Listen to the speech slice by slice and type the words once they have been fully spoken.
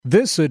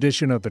This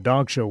edition of The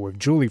Dog Show with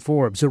Julie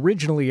Forbes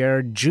originally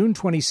aired June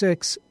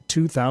 26,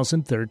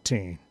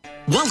 2013.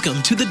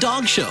 Welcome to The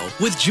Dog Show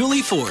with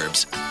Julie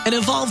Forbes, an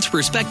evolved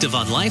perspective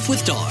on life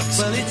with dogs.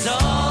 Well, it's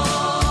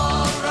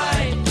all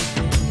right.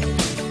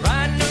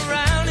 Riding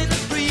around in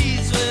the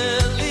breeze.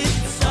 Well,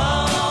 it's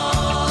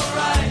all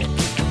right.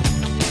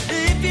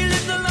 If you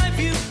live the life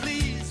you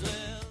please.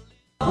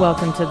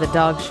 Welcome to The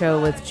Dog Show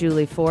with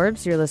Julie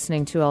Forbes. You're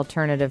listening to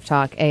Alternative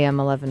Talk AM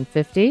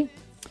 1150.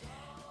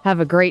 Have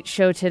a great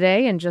show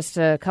today. In just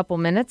a couple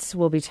minutes,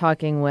 we'll be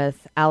talking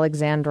with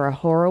Alexandra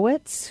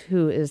Horowitz,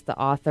 who is the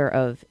author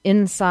of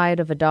Inside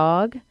of a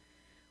Dog,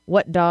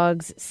 What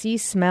Dogs See,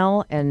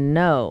 Smell, and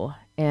Know.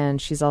 And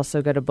she's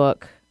also got a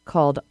book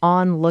called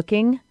On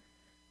Looking,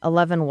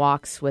 11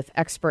 Walks with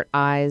Expert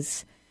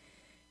Eyes.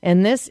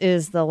 And this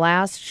is the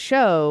last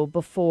show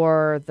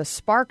before the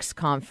Sparks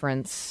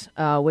Conference,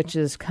 which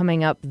is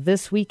coming up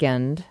this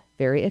weekend.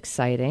 Very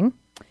exciting.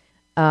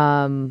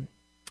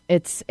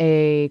 It's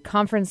a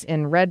conference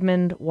in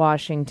Redmond,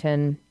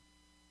 Washington.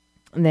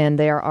 And then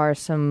there are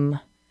some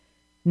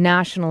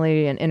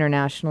nationally and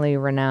internationally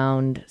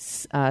renowned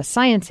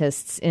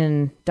scientists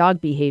in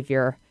dog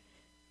behavior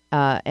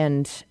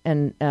and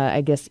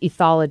I guess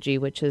ethology,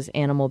 which is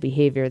animal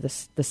behavior, the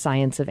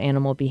science of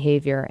animal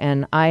behavior.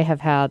 And I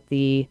have had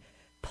the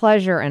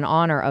pleasure and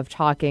honor of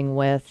talking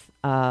with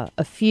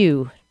a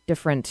few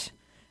different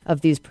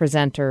of these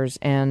presenters,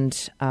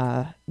 and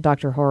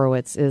Dr.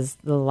 Horowitz is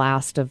the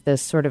last of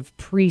this sort of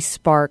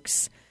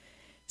pre-Sparks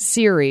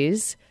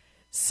series.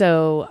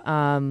 So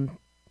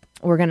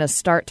we're going to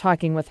start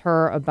talking with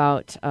her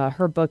about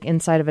her book,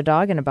 Inside of a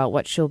Dog, and about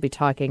what she'll be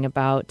talking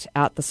about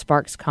at the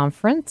Sparks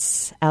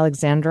Conference.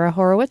 Alexandra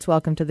Horowitz,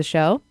 welcome to the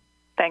show.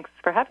 Thanks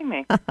for having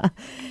me.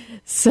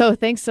 So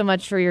thanks so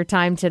much for your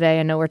time today.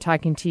 I know we're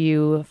talking to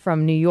you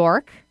from New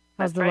York.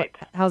 How's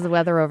the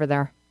weather over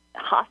there?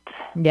 Hot.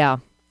 Yeah.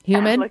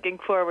 Humid? I'm looking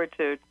forward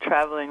to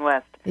traveling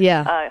west.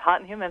 Yeah. Hot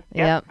and humid.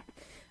 Yep.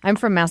 I'm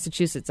from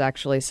Massachusetts,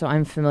 actually, so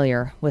I'm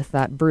familiar with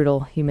that brutal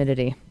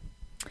humidity.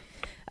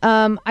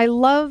 I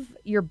love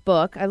your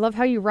book. I love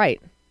how you write.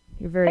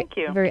 Thank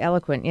you. Very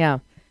eloquent, yeah.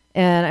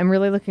 And I'm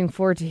really looking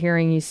forward to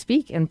hearing you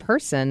speak in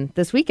person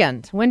this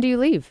weekend. When do you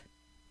leave?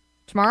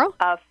 Tomorrow?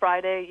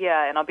 Friday,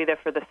 yeah, and I'll be there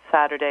for the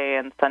Saturday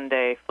and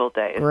Sunday full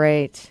days.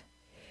 Great.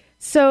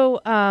 So,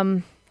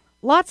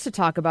 lots to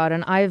talk about,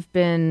 and I've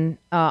been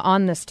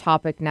on this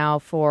topic now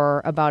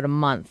for about a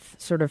month,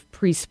 sort of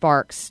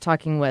pre-Sparks,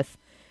 talking with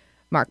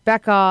Mark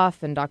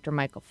Beckoff and Dr.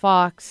 Michael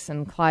Fox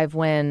and Clive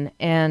Wynn.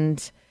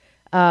 And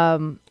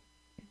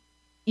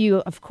you,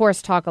 of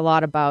course, talk a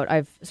lot about,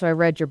 I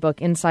read your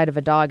book, Inside of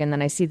a Dog, and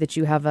then I see that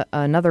you have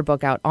another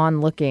book out,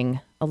 On Looking,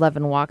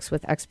 11 Walks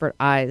with Expert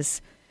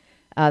Eyes,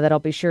 that I'll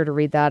be sure to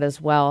read that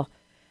as well.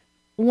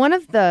 One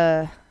of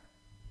the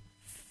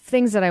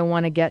things that I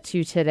want to get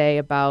to today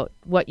about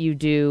what you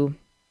do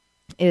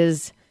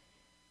is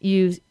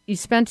you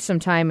spent some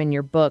time in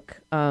your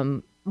book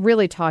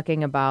really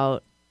talking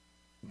about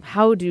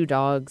how do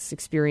dogs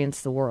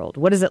experience the world?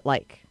 What is it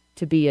like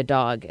to be a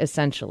dog,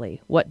 essentially?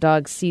 What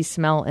dogs see,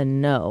 smell,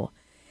 and know?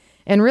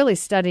 And really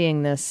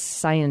studying this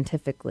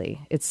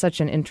scientifically. It's such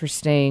an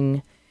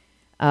interesting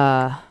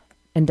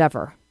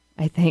endeavor,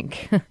 I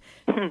think,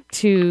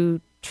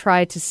 to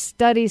try to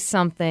study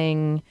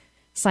something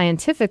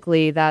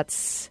scientifically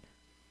that's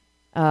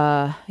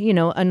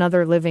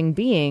another living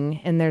being,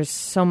 and there's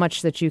so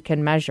much that you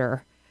can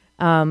measure.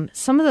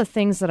 Some of the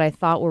things that I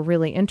thought were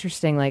really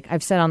interesting, like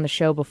I've said on the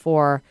show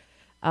before,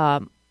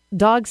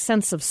 dogs'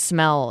 sense of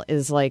smell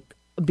is like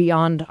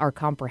beyond our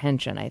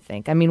comprehension, I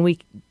think. I mean,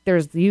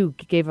 you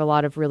gave a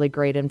lot of really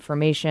great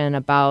information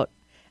about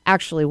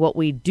actually what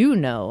we do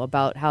know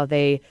about how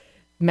they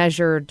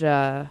measured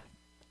the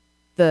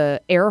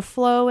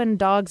airflow in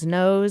dogs'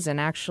 nose,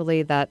 and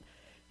actually that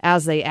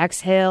as they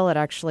exhale, it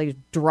actually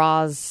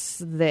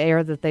draws the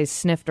air that they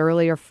sniffed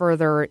earlier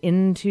further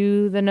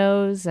into the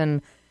nose,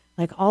 and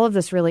like all of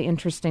this really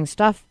interesting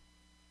stuff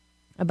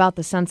about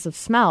the sense of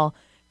smell.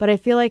 But I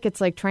feel like it's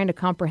like trying to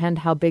comprehend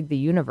how big the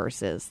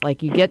universe is.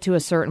 Like you get to a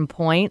certain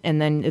point and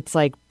then it's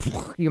like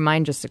your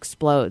mind just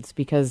explodes,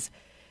 because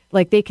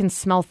like they can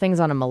smell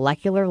things on a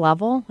molecular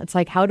level. It's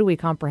like, how do we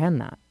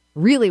comprehend that?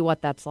 Really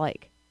what that's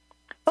like?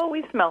 Well,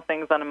 we smell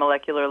things on a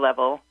molecular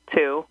level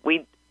too.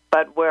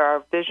 But where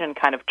our vision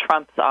kind of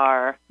trumps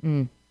our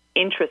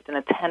interest in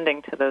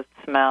attending to those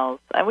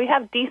smells. And we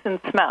have decent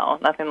smell,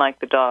 nothing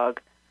like the dog.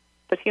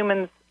 But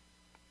humans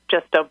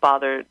just don't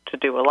bother to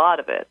do a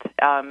lot of it.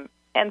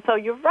 And so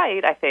you're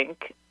right, I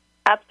think.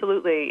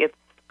 Absolutely, it's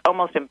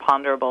almost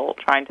imponderable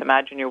trying to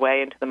imagine your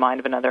way into the mind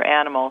of another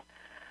animal.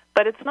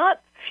 But it's not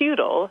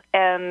futile,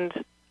 and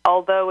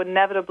although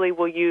inevitably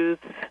we'll use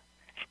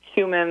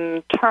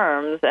human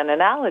terms and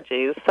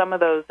analogies, some of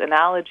those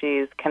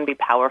analogies can be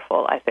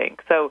powerful, I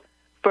think. So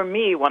for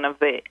me, one of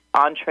the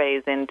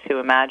entrees into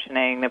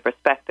imagining the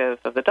perspective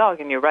of the dog,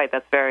 and you're right,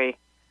 that's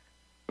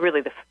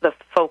really the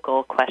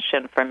focal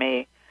question for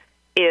me,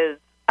 is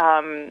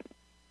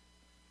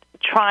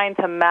trying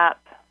to map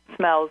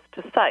smells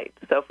to sight.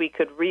 So if we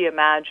could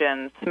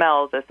reimagine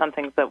smells as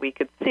something that we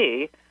could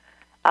see,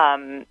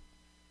 and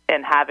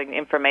having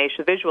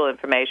information, visual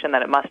information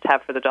that it must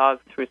have for the dog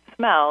through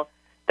smell,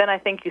 then I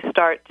think you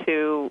start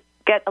to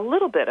get a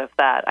little bit of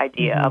that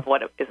idea of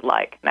what it is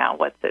like. Now,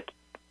 what's it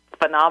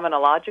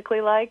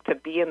phenomenologically like to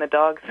be in the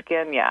dog's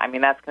skin? Yeah, I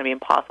mean, that's going to be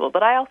impossible.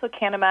 But I also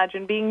can't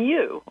imagine being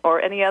you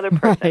or any other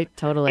person. Right,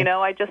 totally. You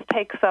know, I just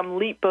take some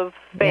leap of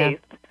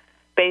faith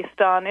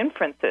based on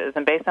inferences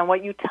and based on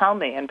what you tell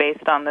me and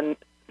based on the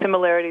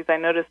similarities I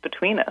notice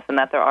between us and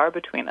that there are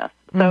between us.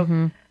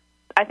 So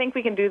I think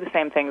we can do the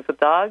same things with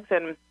dogs.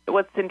 And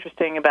what's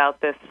interesting about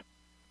this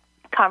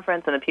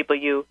conference and the people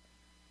you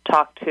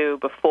talked to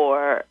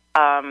before,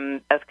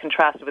 as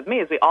contrasted with me,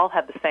 is we all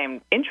have the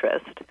same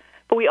interest,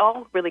 but we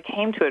all really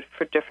came to it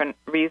for different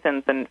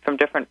reasons and from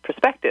different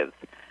perspectives.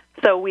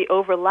 So we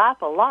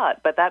overlap a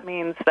lot, but that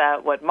means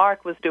that what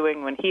Mark was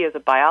doing when he as a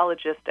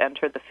biologist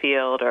entered the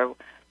field, or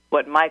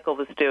what Michael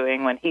was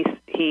doing when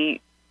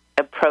he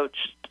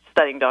approached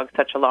studying dogs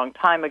such a long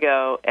time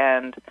ago,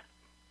 and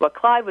what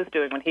Clive was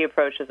doing when he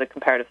approached as a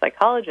comparative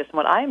psychologist, and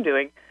what I'm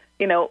doing,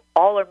 you know,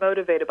 all are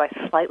motivated by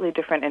slightly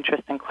different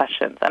interests and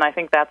questions. And I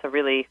think that's a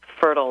really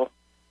fertile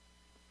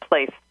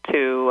place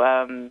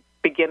to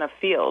begin a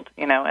field,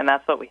 you know, and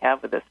that's what we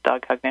have with this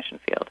dog cognition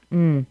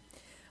field.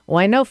 Well,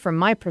 I know from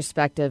my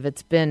perspective,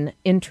 it's been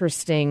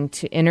interesting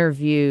to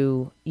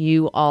interview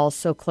you all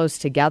so close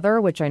together,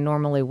 which I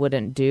normally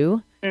wouldn't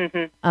do.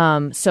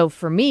 So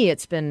for me,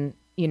 it's been,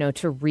 you know,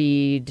 to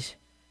read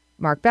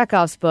Mark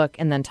Beckoff's book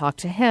and then talk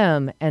to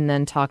him and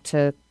then talk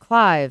to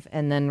Clive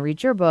and then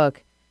read your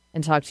book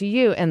and talk to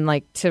you. And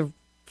like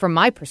from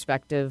my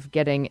perspective,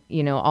 getting,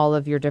 you know, all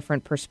of your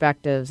different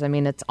perspectives. I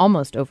mean, it's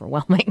almost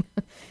overwhelming.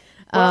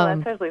 Well,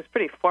 that certainly is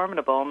pretty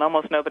formidable, and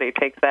almost nobody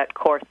takes that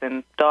course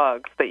in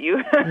dogs that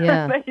you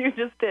that you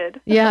just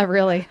did. Yeah,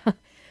 really.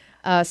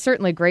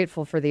 Certainly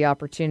grateful for the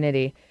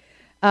opportunity.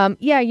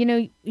 Yeah, you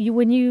know,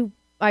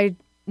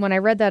 when I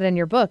read that in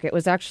your book, it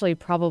was actually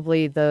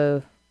probably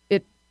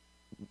it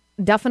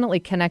definitely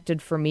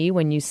connected for me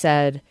when you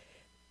said,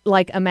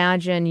 like,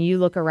 imagine you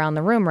look around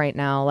the room right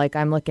now, like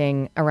I'm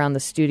looking around the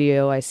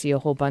studio, I see a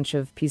whole bunch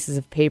of pieces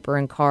of paper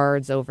and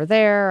cards over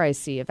there, I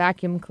see a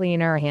vacuum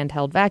cleaner, a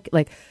handheld vacuum,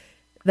 like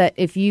that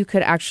if you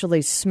could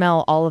actually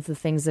smell all of the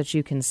things that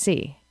you can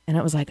see. And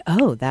it was like,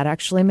 oh, that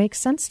actually makes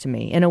sense to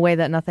me in a way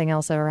that nothing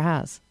else ever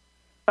has.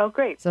 Oh,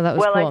 great. So that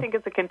was cool. I think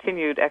it's a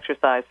continued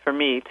exercise for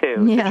me,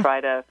 too, to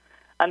try to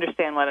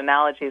understand what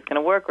analogy is going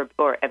to work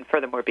or and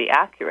furthermore be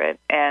accurate.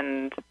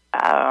 And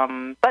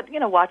but, you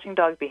know, watching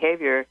dog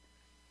behavior,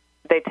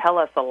 they tell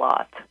us a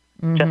lot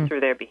just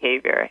through their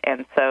behavior.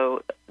 And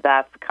so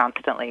that's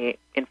constantly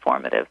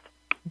informative.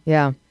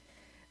 Yeah.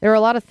 There are a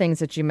lot of things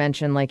that you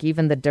mentioned, like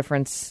even the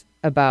difference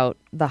about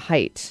the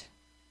height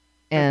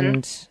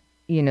and,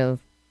 you know,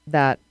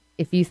 that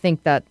if you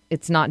think that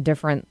it's not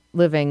different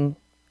living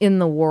in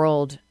the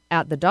world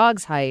at the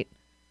dog's height,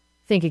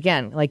 think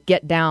again, like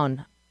get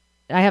down.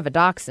 I have a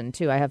dachshund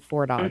too. I have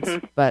 4 dogs,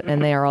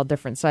 and they are all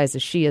different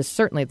sizes. She is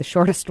certainly the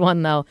shortest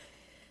one though.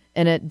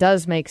 And it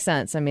does make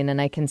sense. I mean,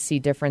 and I can see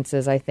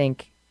differences. I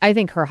think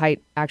her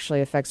height actually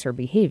affects her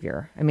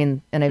behavior. I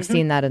mean, and I've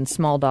seen that in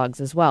small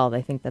dogs as well.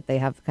 They think that they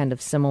have kind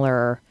of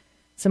similar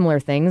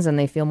things, and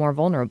they feel more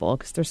vulnerable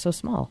because they're so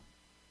small.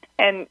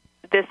 And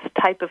this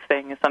type of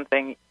thing is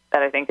something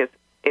that I think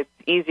it's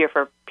easier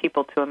for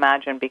people to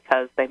imagine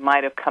because they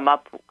might have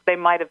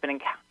been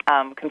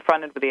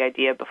confronted with the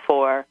idea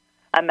before.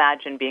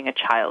 Imagine being a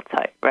child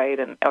type, right?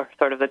 Or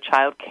sort of the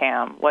child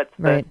cam. What's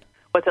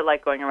it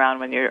like going around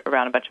when you're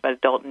around a bunch of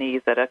adult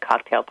knees at a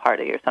cocktail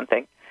party or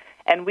something?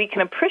 And we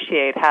can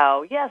appreciate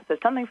how, yes,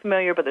 there's something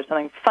familiar, but there's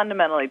something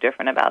fundamentally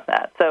different about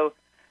that. So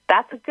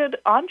that's a good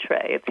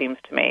entree, it seems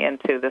to me,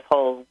 into this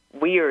whole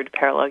weird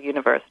parallel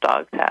universe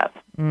dogs have.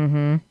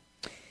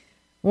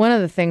 One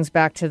of the things,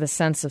 back to the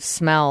sense of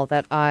smell,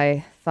 that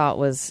I thought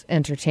was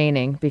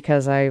entertaining,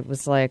 because I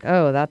was like,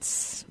 oh,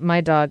 that's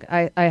my dog.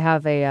 I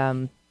have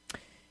a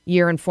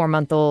year and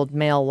 4-month-old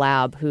male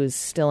lab who's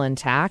still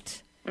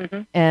intact.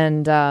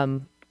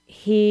 And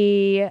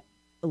he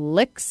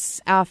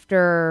licks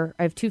after,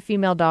 I have 2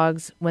 female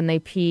dogs. When they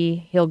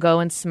pee, he'll go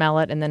and smell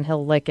it, and then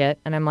he'll lick it.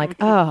 And I'm like,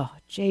 oh,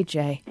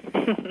 JJ.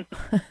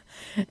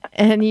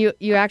 And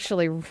you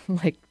actually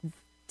like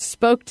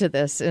spoke to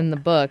this in the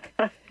book.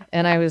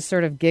 And I was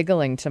sort of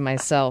giggling to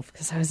myself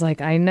because I was like,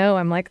 I know.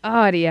 I'm like,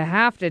 oh, do you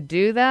have to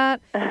do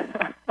that?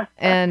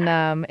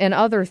 And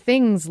other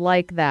things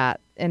like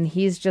that. And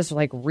he's just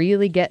like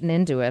really getting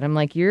into it. I'm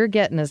like, you're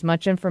getting as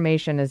much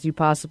information as you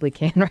possibly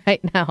can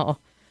right now.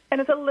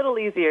 And it's a little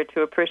easier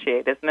to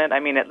appreciate, isn't it?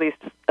 I mean, at least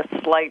a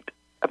slight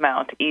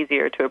amount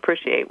easier to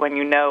appreciate when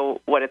you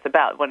know what it's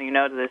about, when you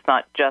know that it's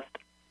not just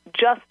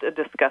a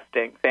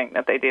disgusting thing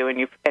that they do, and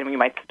you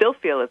might still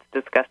feel it's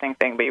a disgusting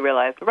thing, but you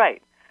realize,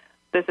 right,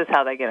 this is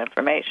how they get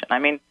information. I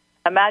mean,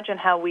 imagine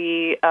how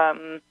we,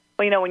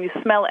 when you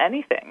smell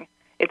anything,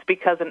 it's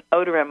because an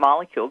odorant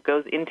molecule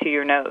goes into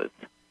your nose.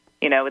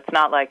 You know, it's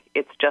not like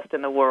it's just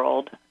in the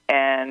world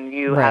and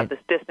you have this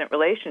distant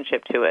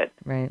relationship to it,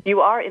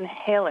 you are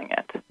inhaling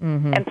it.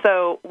 Mm-hmm. And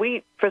so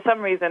for some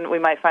reason, we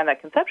might find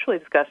that conceptually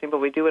disgusting, but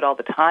we do it all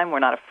the time. We're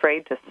not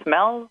afraid to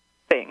smell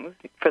things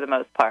for the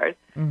most part.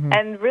 Mm-hmm.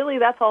 And really,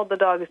 that's all the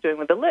dog is doing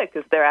with the lick,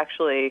 is they're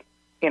actually,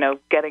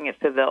 getting it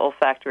to the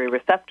olfactory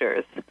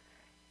receptors.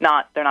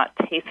 They're not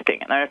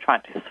tasting it. They're not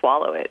trying to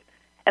swallow it.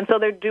 And so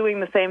they're doing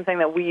the same thing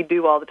that we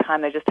do all the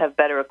time. They just have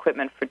better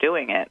equipment for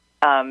doing it.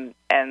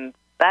 And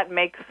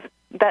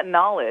that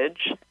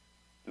knowledge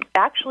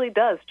actually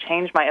does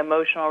change my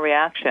emotional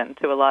reaction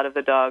to a lot of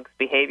the dog's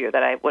behavior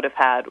that I would have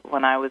had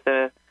when I was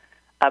a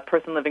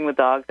person living with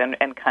dogs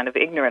and kind of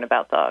ignorant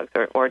about dogs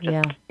or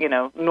just,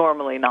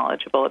 normally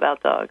knowledgeable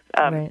about dogs.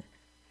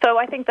 So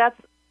I think that's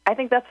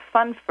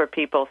fun for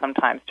people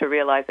sometimes to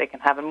realize they can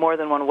have more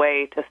than one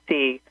way to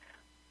see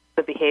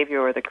the behavior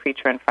or the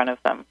creature in front of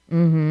them.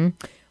 Mm-hmm.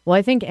 Well,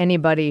 I think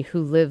anybody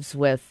who lives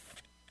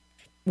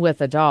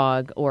with a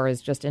dog or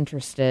is just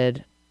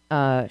interested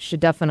should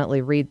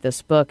definitely read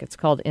this book. It's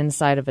called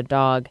Inside of a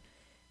Dog.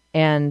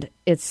 And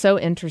it's so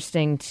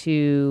interesting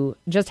to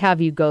just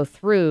have you go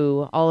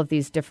through all of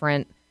these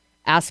different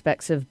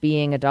aspects of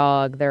being a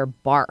dog, their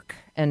bark,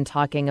 and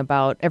talking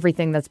about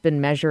everything that's been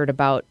measured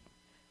about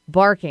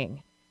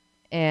barking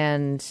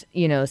and,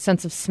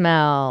 sense of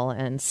smell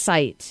and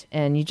sight.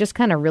 And you just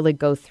kind of really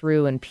go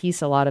through and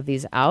piece a lot of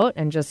these out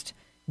and just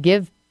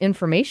give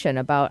information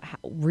about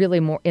really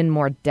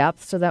more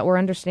depth so that we're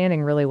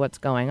understanding really what's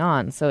going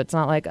on. So it's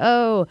not like,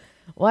 oh,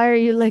 why are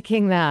you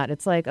licking that?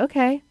 It's like,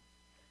 okay,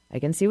 I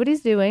can see what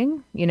he's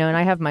doing, and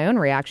I have my own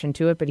reaction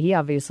to it, but he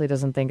obviously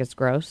doesn't think it's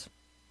gross.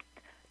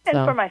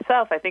 And for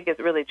myself, I think it's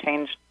really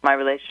changed my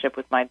relationship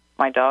with my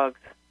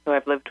dogs who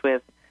I've lived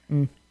with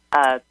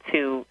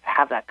to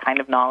have that kind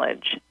of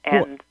knowledge.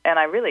 And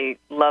I really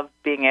love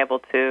being able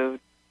to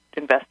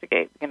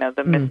investigate,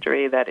 the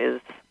mystery that is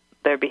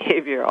their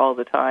behavior all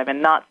the time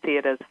and not see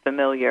it as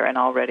familiar and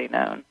already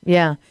known.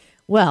 Yeah.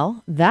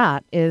 Well,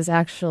 that is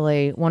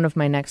actually one of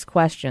my next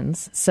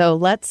questions. So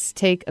let's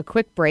take a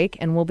quick break,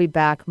 and we'll be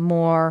back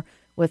more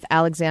with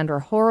Alexandra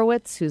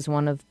Horowitz, who's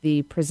one of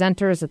the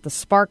presenters at the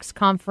Sparks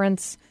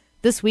Conference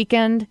this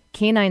weekend.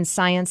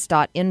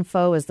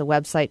 caninescience.info is the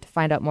website to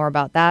find out more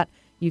about that.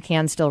 You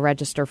can still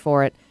register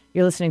for it.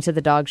 You're listening to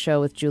The Dog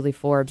Show with Julie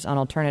Forbes on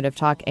Alternative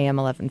Talk, AM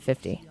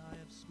 1150.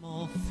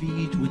 Small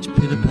feet which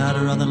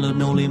pitter-patter on the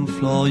linoleum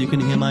floor. You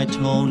can hear my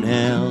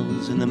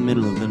toenails in the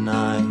middle of the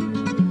night.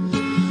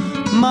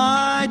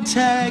 My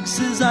tag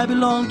says I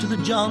belong to the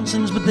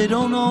Johnsons, but they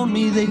don't own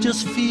me. They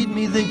just feed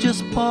me. They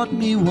just bought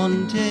me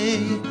one day.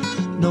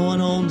 No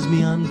one owns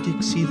me. I'm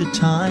Dixie the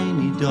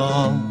tiny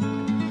dog.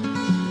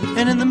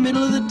 And in the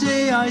middle of the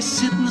day I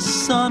sit in the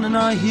sun and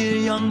I hear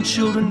young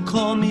children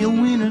call me a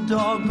wiener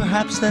dog.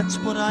 Perhaps that's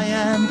what I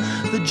am.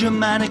 The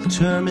Germanic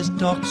term is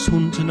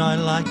Dachshund, and I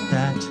like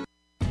that.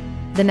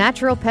 The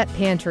Natural Pet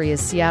Pantry is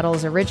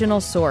Seattle's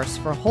original source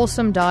for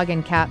wholesome dog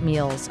and cat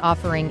meals,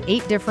 offering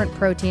 8 different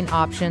protein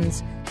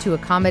options to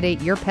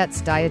accommodate your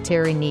pet's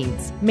dietary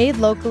needs. Made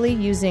locally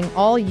using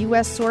all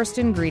U.S.-sourced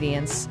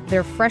ingredients,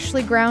 their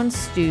freshly ground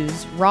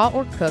stews, raw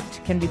or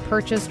cooked, can be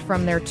purchased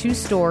from their 2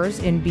 stores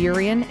in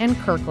Burien and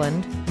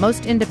Kirkland,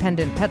 most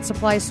independent pet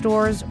supply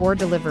stores, or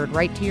delivered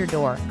right to your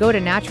door. Go to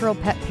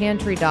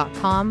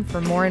naturalpetpantry.com for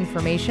more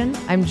information.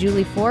 I'm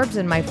Julie Forbes,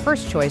 and my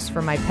first choice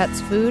for my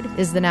pet's food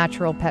is the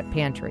Natural Pet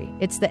Pantry.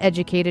 It's the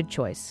educated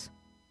choice.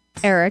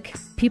 Eric,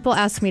 people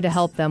ask me to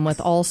help them with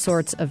all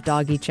sorts of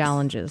doggy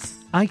challenges.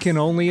 I can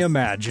only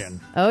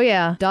imagine. Oh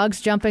yeah, dogs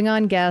jumping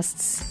on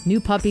guests, new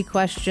puppy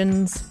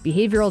questions,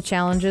 behavioral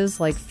challenges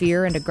like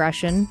fear and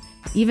aggression,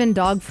 even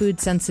dog food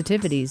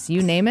sensitivities.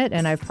 You name it,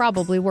 and I've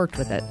probably worked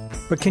with it.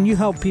 But can you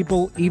help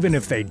people even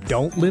if they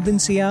don't live in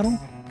Seattle?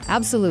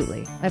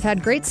 Absolutely. I've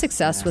had great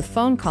success with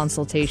phone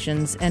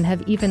consultations and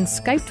have even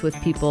Skyped with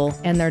people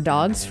and their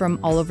dogs from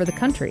all over the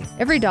country.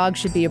 Every dog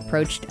should be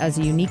approached as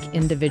a unique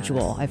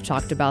individual. I've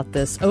talked about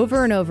this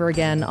over and over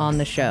again on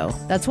the show.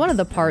 That's one of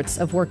the parts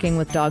of working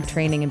with dog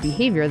training and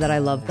behavior that I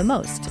love the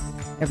most.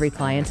 Every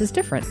client is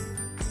different.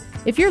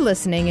 If you're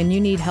listening and you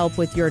need help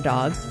with your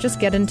dog, just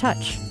get in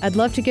touch. I'd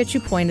love to get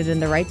you pointed in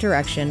the right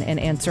direction and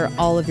answer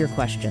all of your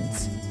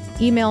questions.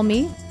 Email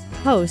me,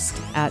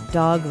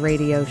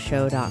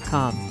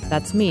 host@dogradioshow.com.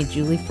 That's me,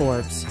 Julie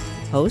Forbes.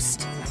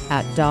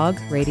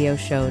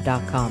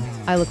 Host@dogradioshow.com.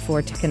 I look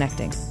forward to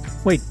connecting.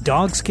 Wait,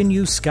 dogs can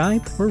use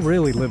Skype? We're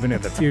really living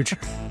in the future.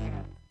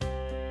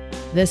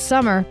 This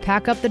summer,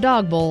 pack up the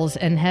dog bowls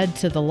and head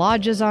to the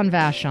Lodges on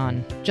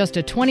Vashon. Just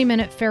a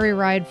 20-minute ferry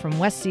ride from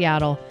West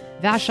Seattle,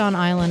 Vashon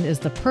Island is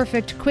the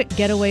perfect quick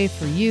getaway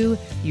for you,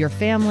 your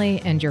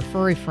family, and your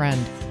furry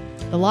friend.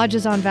 The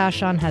Lodges on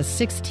Vashon has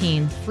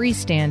 16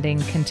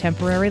 freestanding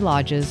contemporary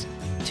lodges,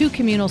 2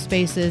 communal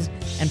spaces,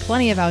 and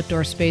plenty of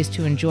outdoor space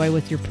to enjoy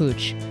with your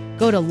pooch.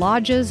 Go to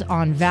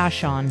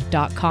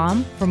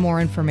lodgesonvashon.com for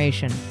more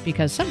information,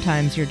 because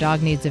sometimes your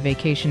dog needs a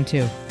vacation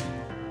too.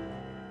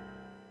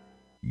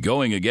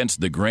 Going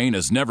against the grain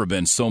has never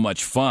been so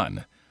much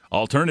fun.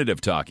 Alternative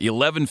Talk,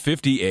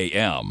 1150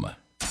 AM.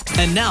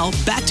 And now,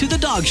 back to The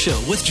Dog Show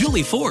with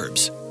Julie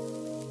Forbes.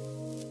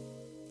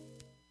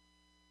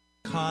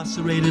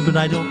 Incarcerated, but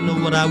I don't know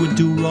what I would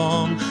do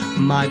wrong.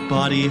 My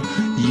body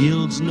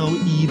yields no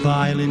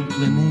evil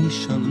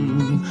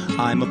inclination.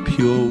 I'm a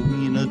pure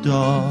wiener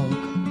dog.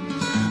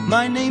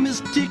 My name is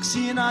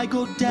Dixie and I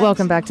go dancing.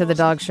 Welcome back to The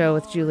Dog Show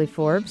with Julie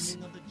Forbes.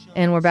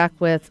 And we're back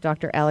with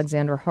Dr.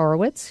 Alexandra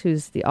Horowitz,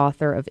 who's the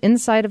author of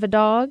Inside of a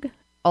Dog,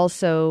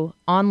 also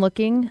On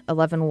Looking,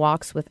 11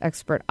 Walks with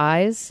Expert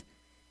Eyes,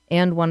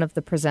 and one of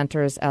the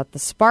presenters at the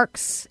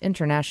Sparks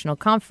International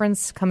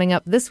Conference coming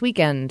up this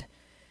weekend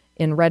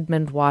in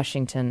Redmond,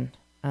 Washington.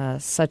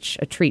 Such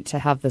a treat to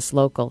have this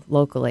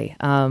locally.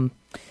 So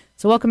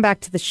welcome back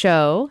to the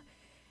show.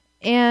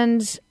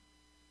 And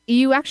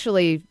you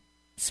actually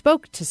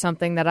spoke to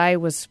something that I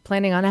was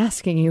planning on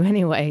asking you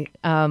anyway.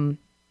 I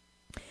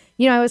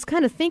was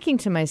kind of thinking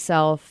to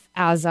myself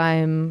as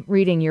I'm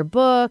reading your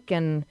book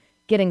and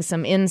getting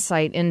some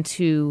insight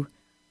into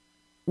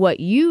what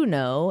you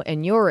know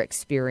and your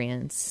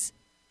experience.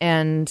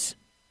 And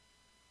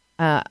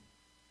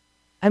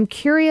I'm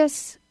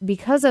curious,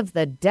 because of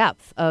the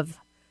depth of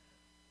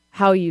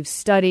how you've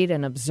studied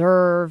and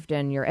observed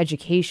and your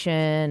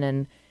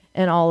education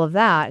and all of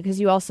that, because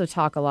you also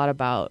talk a lot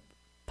about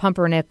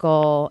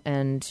Pumpernickel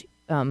and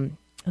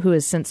who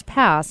has since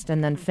passed,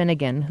 and then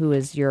Finnegan, who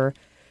is your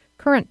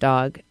current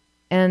dog.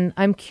 And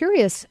I'm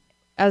curious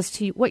as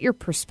to what your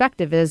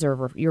perspective is,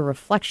 or your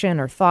reflection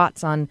or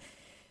thoughts on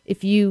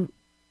if you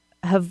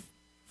have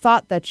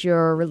thought that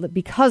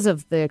because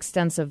of the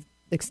extent of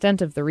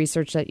the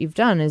research that you've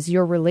done, is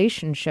your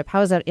relationship, how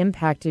has that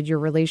impacted your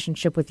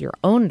relationship with your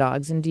own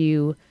dogs? And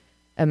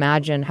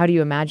how do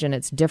you imagine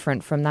it's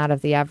different from that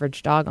of the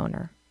average dog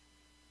owner?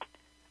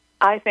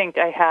 I think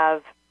I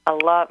have a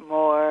lot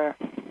more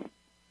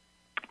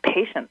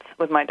patience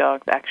with my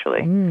dogs,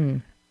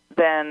 actually,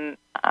 than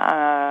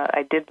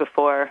I did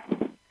before.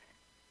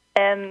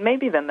 And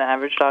maybe than the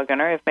average dog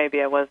owner, if maybe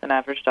I was an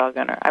average dog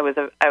owner. I was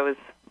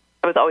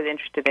always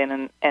interested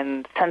in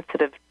and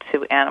sensitive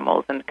to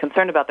animals and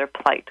concerned about their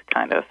plight,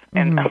 kind of,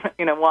 and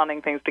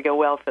wanting things to go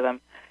well for them.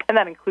 And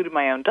that included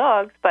my own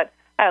dogs, but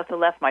I also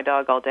left my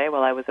dog all day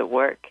while I was at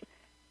work.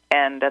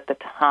 And at the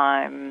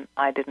time,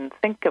 I didn't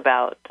think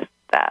about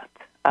that.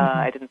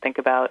 I didn't think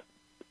about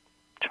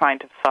trying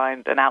to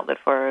find an outlet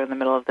for her in the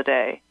middle of the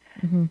day,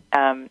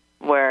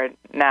 where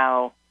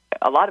now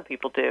a lot of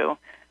people do.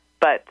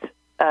 But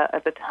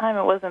at the time,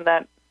 it wasn't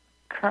that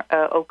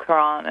au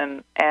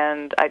courant,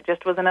 and I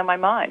just wasn't in my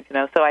mind,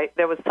 So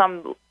there was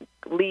some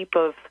leap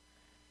of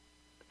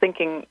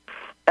thinking,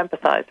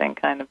 empathizing,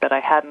 kind of, that I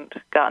hadn't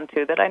gotten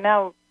to, that I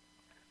now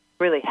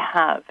really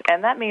have.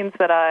 And that means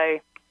that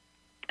I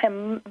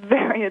am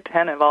very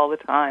attentive all the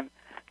time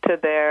to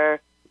their,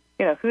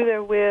 who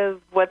they're with,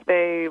 what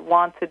they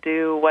want to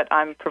do, what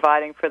I'm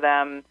providing for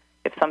them,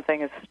 if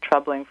something is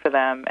troubling for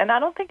them. And I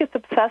don't think it's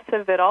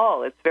obsessive at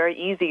all. It's very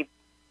easy,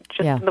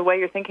 just in the way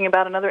you're thinking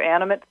about another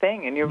animate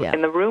thing, and you're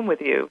in the room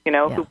with you,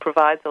 who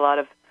provides a lot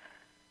of,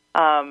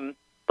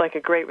 like, a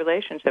great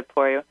relationship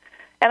for you.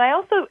 And I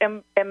also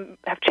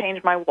have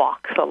changed my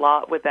walks a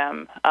lot with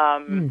them.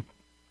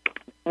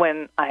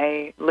 When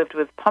I lived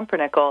with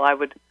Pumpernickel,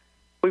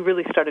 we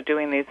really started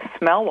doing these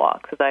smell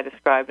walks, as I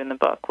described in the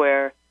book,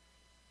 where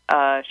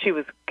she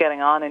was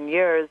getting on in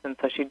years, and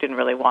so she didn't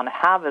really want to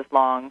have as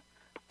long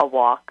a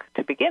walk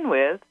to begin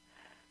with.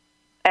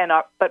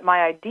 But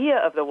my idea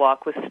of the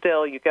walk was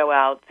still, you go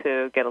out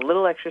to get a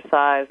little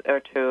exercise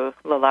or to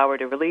allow her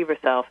to relieve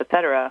herself,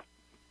 etc.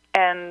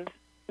 And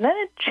then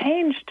it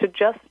changed to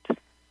just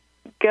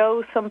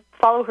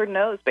follow her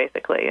nose,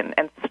 basically,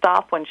 and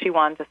stop when she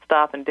wanted to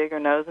stop and dig her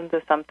nose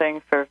into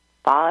something for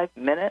 5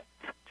 minutes.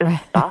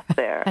 Just stop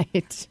there.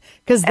 Right.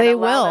 Because they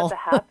will. That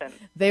to happen.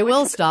 They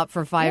will stop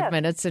for 5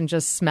 minutes and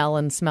just smell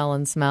and smell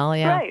and smell,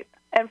 Right.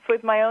 And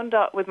with my own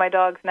with my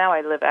dogs now,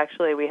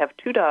 we have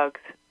 2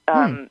 dogs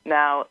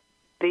now.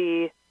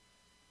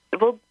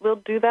 We'll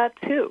do that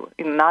too.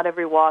 Not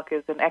every walk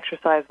is an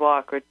exercise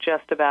walk or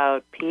just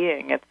about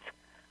peeing. It's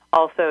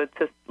also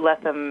to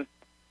let them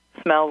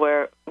smell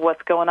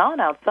what's going on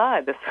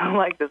outside. This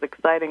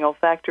exciting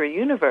olfactory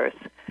universe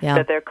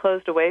that they're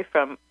closed away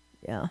from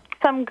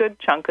some good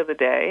chunk of the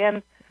day.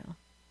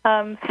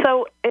 And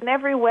so in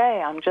every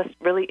way, I'm just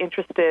really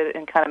interested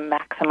in kind of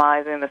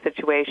maximizing the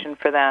situation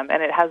for them.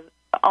 And it has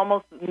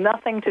almost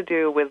nothing to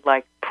do with,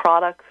 like,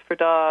 products for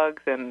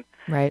dogs and,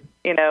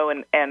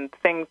 and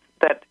things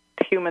that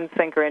humans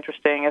think are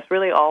interesting. It's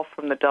really all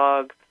from the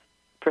dog's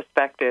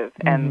perspective.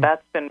 And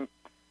that's been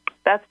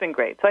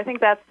great. So I think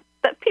that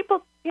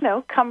people,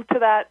 come to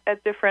that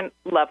at different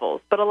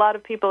levels. But a lot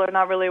of people are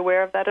not really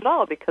aware of that at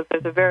all, because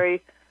there's a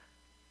very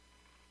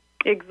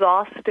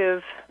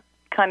exhaustive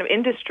kind of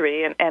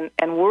industry and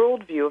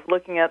worldview of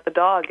looking at the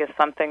dog as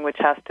something which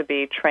has to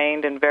be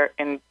trained and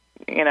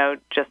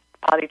just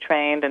potty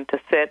trained and to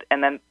sit,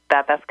 and then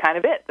that's kind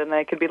of it. Then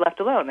they could be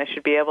left alone. They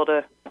should be able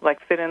to, like,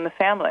 fit in the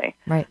family.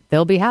 Right.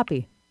 They'll be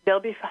happy.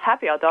 They'll be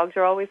happy. Our dogs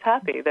are always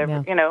happy. They're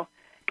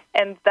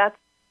and that's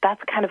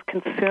kind of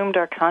consumed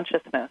our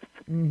consciousness.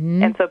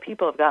 And so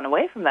people have gotten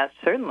away from that,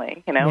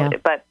 certainly,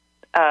 but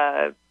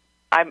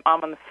I'm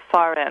on the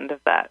far end of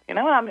that, and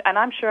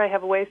I'm sure I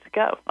have a ways to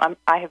go.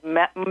 I have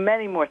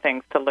many more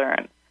things to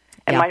learn,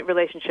 and my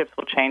relationships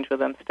will change with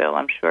them still.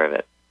 I'm sure of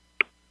it.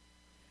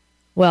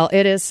 Well,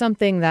 it is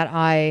something that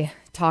I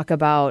talk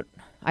about.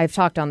 I've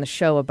talked on the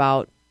show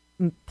about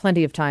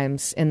plenty of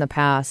times in the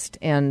past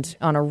and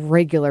on a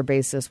regular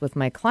basis with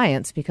my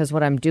clients, because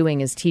what I'm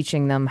doing is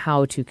teaching them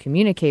how to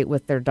communicate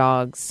with their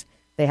dogs.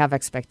 They have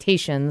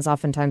expectations.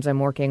 Oftentimes I'm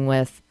working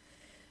with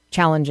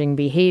challenging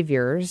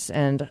behaviors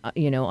and,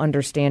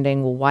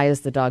 understanding, well, why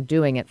is the dog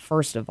doing it,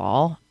 first of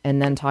all,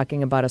 and then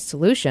talking about a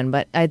solution.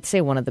 But I'd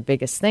say one of the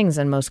biggest things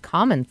and most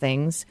common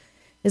things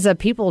is that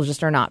people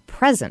just are not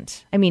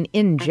present. I mean,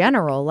 in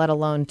general, let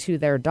alone to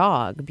their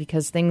dog,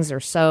 because things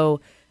are so...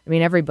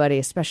 everybody,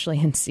 especially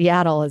in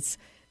Seattle, is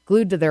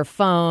glued to their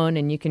phone,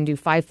 and you can do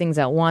 5 things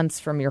at once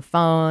from your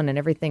phone, and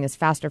everything is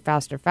faster,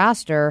 faster,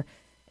 faster.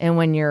 And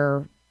when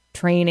you're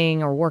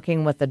training or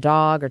working with a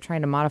dog or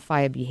trying to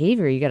modify a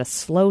behavior, you got to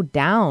slow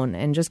down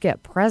and just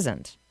get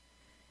present.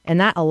 And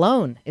that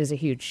alone is a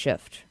huge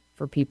shift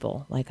for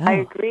people. I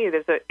agree.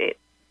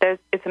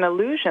 It's an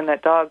illusion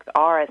that dogs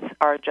are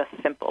just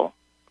simple,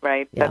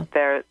 right? Yeah.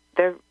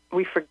 That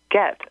we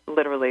forget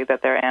literally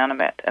that they're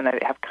animate and that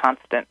they have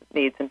constant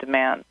needs and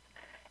demands.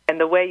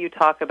 And the way you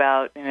talk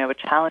about, a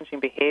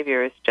challenging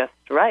behavior is just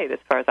right as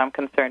far as I'm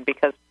concerned,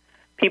 because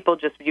people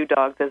just view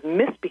dogs as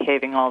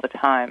misbehaving all the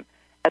time,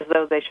 as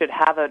though they should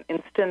have an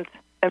instant,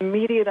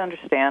 immediate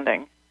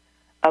understanding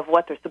of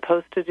what they're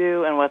supposed to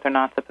do and what they're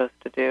not supposed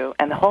to do.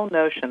 And the whole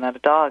notion that a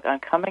dog, on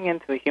coming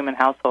into a human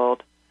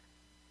household,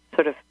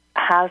 sort of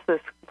has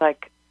this,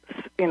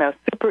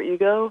 super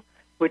ego,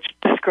 which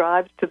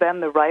describes to them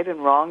the right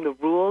and wrong, the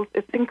rules.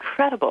 It's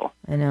incredible.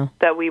 I know.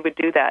 That we would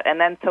do that. And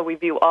then so we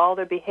view all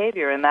their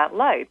behavior in that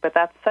light. But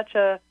that's such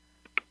a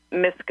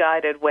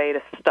misguided way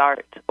to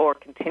start or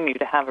continue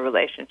to have a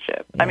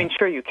relationship. Yeah. I mean,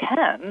 sure, you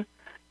can.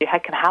 You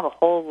can have a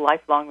whole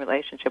lifelong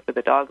relationship with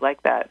a dog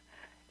like that,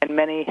 and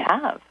many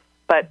have.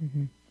 But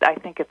I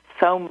think it's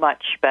so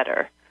much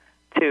better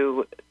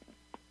to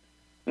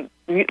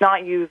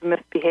not use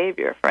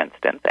misbehavior, for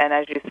instance, and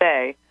as you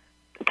say,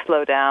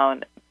 slow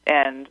down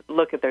and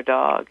look at their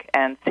dog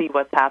and see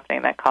what's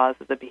happening that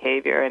causes the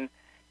behavior.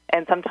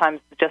 And sometimes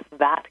just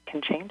that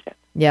can change it.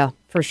 Yeah,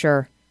 for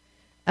sure.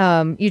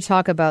 You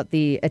talk about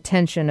the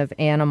attention of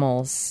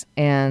animals,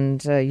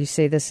 and you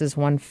say this is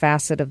one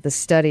facet of the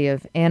study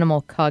of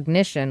animal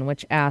cognition,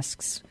 which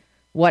asks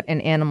what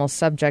an animal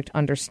subject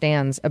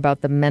understands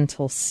about the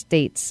mental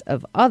states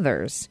of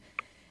others.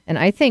 And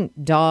I think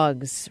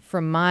dogs,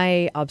 from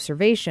my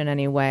observation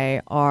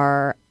anyway,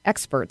 are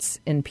experts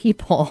in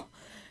people.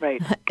 Right.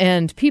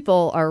 And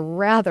people are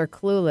rather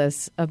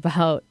clueless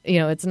about,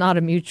 it's not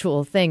a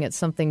mutual thing. It's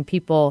something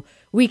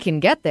we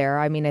can get there.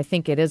 I mean, I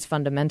think it is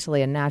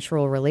fundamentally a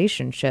natural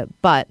relationship,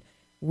 but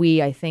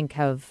we, I think,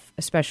 have,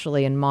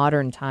 especially in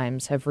modern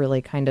times, have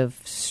really kind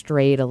of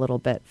strayed a little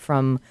bit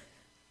from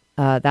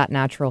that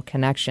natural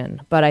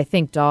connection. But I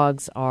think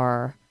dogs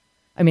are,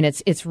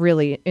 it's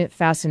really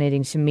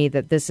fascinating to me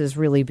that this is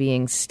really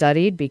being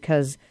studied,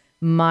 because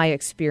my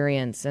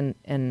experience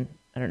and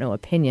I don't know,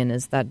 opinion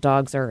is that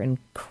dogs are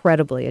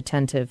incredibly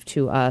attentive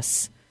to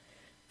us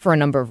for a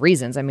number of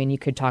reasons. I mean, you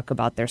could talk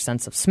about their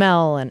sense of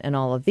smell and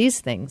all of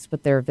these things,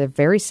 but they're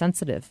very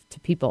sensitive to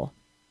people.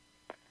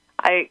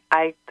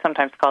 I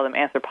sometimes call them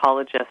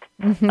anthropologists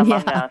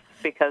among us,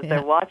 because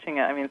they're watching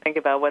it. I mean, think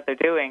about what they're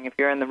doing. If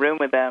you're in the room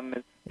with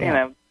them,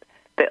 a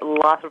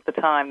lot of the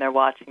time they're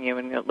watching you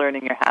and you're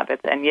learning your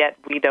habits, and yet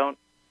we don't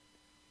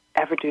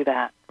ever do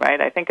that,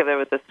 right? I think there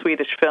was a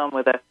Swedish film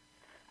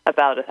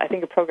about I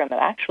think a program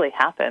that actually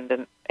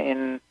happened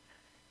in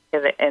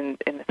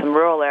some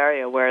rural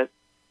area where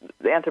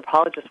the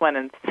anthropologist went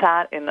and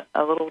sat in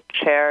a little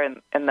chair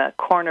in the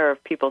corner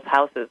of people's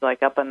houses,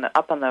 like up on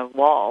the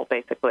wall,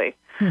 basically,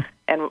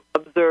 and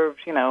observed,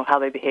 how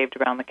they behaved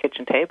around the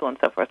kitchen table and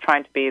so forth,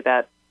 trying to be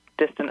that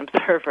distant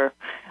observer,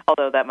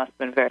 although that must have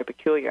been very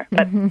peculiar.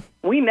 But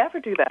we never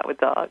do that with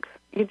dogs.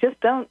 You just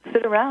don't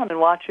sit around and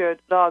watch your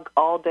dog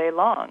all day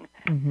long.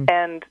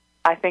 And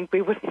I think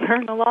we would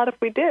learn a lot if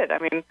we did. I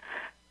mean,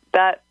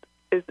 that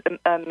is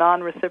a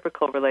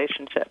non-reciprocal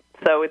relationship.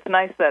 So it's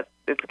nice that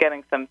it's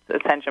getting some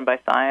attention by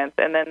science,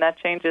 and then that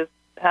changes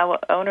how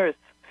owners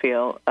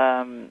feel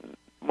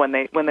when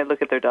they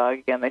look at their dog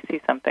again. They see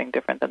something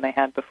different than they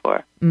had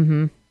before.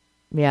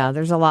 Yeah,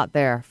 there's a lot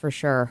there for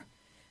sure.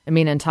 I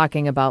mean, and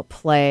talking about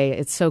play,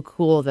 it's so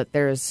cool that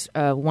there's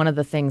one of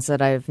the things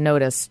that I've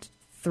noticed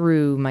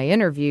through my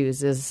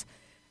interviews is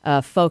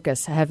a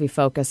heavy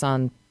focus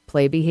on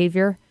play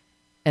behavior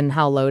and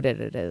how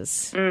loaded it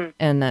is,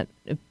 and that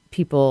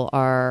people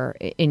are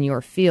in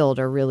your field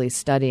are really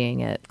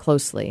studying it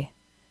closely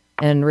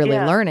and really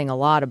learning a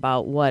lot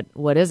about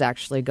what is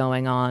actually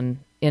going on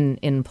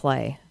in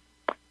play.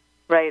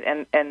 Right,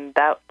 and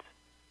that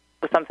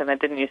was something that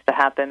didn't used to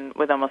happen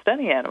with almost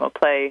any animal.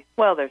 Play,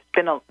 well, there's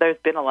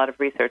been a lot of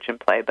research in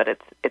play, but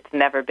it's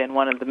never been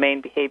one of the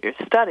main behaviors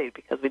studied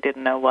because we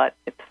didn't know what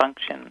its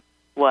function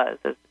was,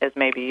 as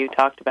maybe you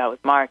talked about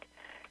with Mark,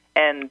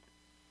 and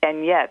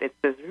yet it's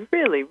this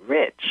really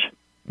rich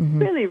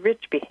really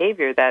rich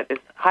behavior that is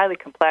highly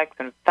complex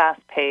and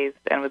fast-paced.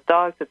 And with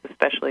dogs, it's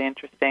especially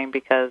interesting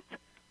because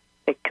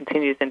it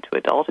continues into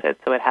adulthood,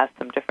 so it has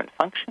some different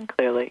function,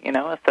 clearly,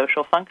 a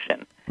social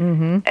function.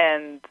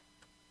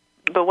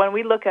 But when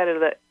we look at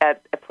it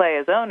at play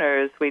as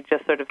owners, we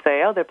just sort of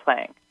say, oh, they're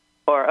playing,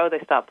 or oh, they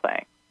stopped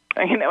playing,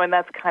 and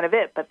that's kind of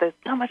it. But there's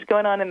so much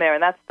going on in there,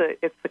 and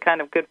it's the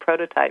kind of good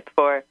prototype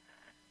for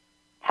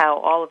how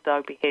all of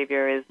dog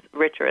behavior is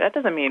richer. That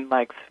doesn't mean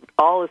like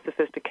all is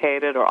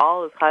sophisticated or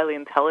all is highly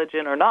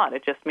intelligent or not.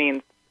 It just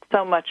means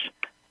so much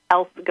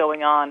else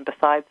going on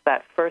besides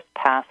that first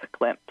pass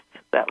glimpse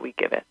that we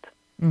give it.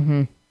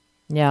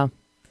 Yeah.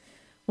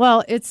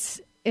 Well, it's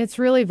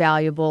really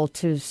valuable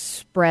to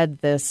spread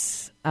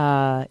this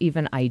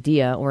even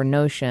idea or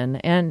notion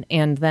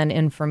and then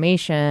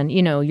information.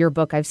 Your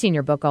book, I've seen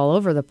your book all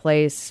over the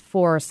place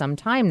for some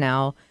time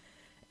now.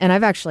 And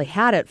I've actually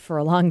had it for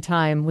a long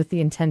time with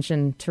the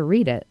intention to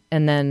read it.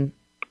 And then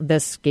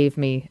this gave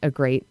me a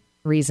great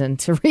reason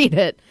to read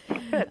it.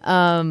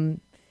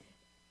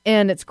 And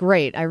it's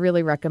great. I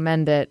really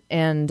recommend it.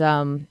 And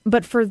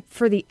but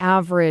for the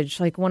average,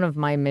 like one of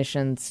my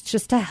missions,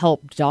 just to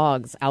help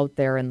dogs out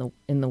there in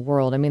the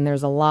world. I mean,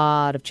 there's a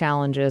lot of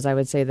challenges, I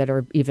would say, that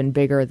are even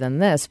bigger than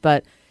this.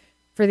 But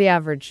for the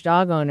average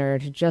dog owner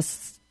to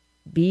just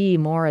be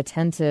more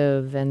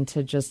attentive and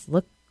to just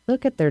look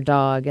at their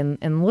dog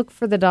and look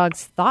for the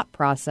dog's thought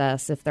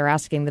process if they're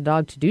asking the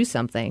dog to do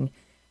something,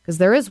 because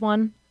there is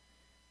one.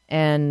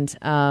 And,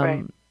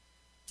 right.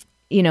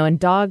 And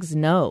dogs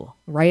know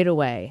right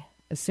away.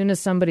 As soon as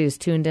somebody is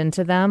tuned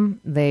into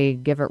them, they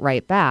give it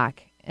right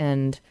back.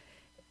 And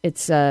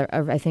it's,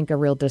 I think, a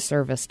real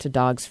disservice to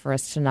dogs for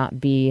us to not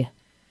be,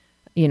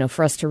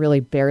 for us to really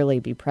barely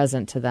be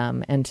present to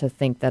them and to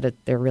think that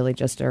they're really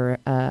just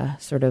a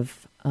sort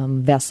of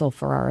vessel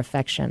for our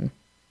affection.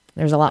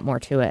 There's a lot more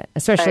to it,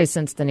 especially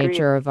since the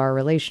nature of our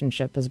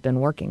relationship has been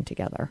working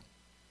together.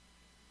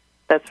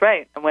 That's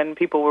right. And when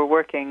people were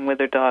working with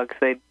their dogs,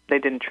 they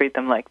didn't treat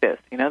them like this.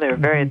 They were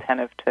very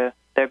attentive to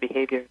their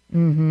behavior.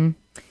 And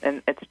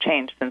it's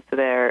changed since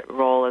their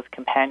role as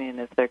companion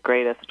is their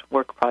greatest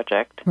work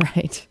project.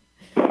 Right.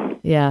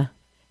 Yeah.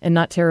 And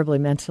not terribly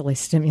mentally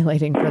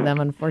stimulating for them,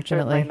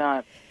 unfortunately. Certainly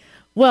not.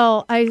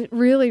 Well, I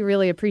really,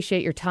 really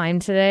appreciate your time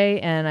today,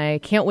 and I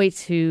can't wait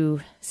to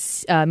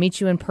meet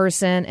you in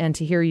person and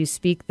to hear you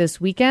speak this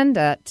weekend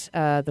at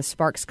the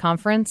Sparks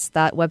Conference.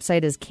 That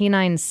website is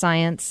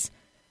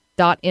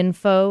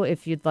caninescience.info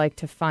if you'd like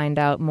to find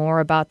out more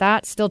about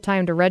that. Still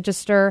time to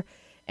register.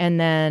 And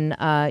then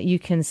you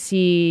can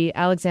see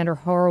Alexandra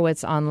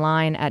Horowitz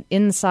online at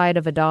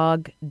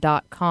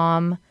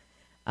insideofadog.com.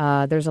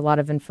 There's a lot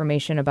of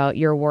information about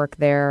your work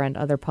there and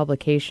other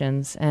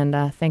publications.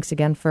 And thanks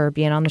again for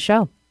being on the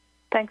show.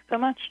 Thanks so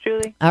much,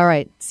 Julie. All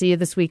right. See you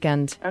this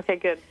weekend. Okay,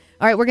 good.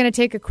 All right. We're going to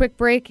take a quick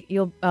break.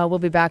 We'll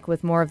be back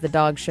with more of The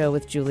Dog Show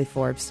with Julie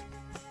Forbes.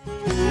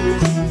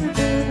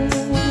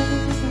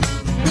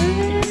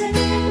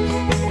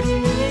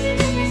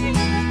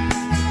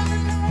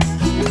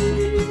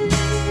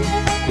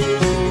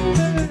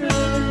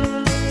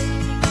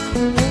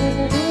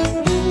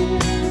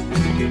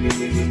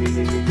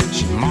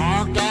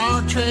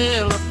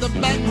 Trail up the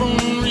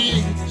backbone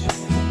ridge.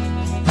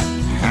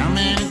 How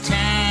many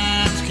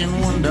times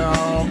can one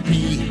dog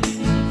pee?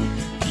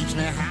 Keeps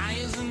me high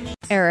as an...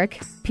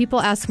 Eric,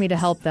 people ask me to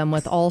help them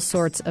with all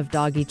sorts of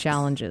doggy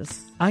challenges.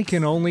 I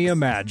can only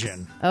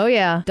imagine. Oh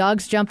yeah,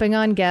 dogs jumping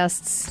on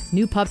guests,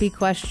 new puppy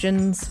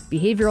questions,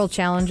 behavioral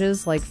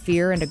challenges like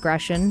fear and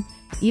aggression,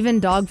 even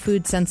dog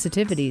food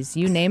sensitivities.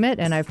 You name it,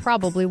 and I've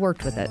probably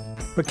worked with it.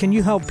 But can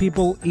you help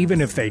people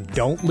even if they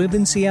don't live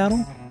in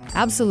Seattle?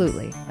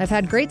 Absolutely. I've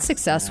had great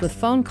success with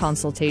phone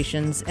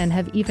consultations and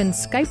have even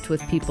Skyped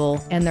with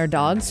people and their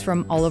dogs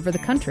from all over the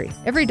country.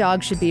 Every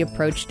dog should be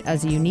approached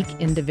as a unique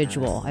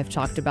individual. I've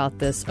talked about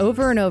this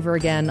over and over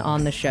again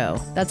on the show.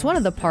 That's one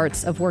of the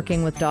parts of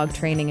working with dog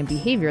training and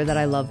behavior that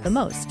I love the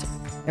most.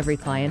 Every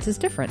client is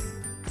different.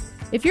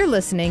 If you're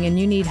listening and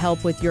you need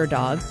help with your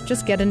dog,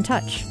 just get in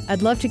touch.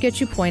 I'd love to get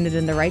you pointed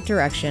in the right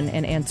direction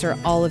and answer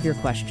all of your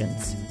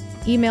questions.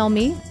 Email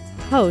me,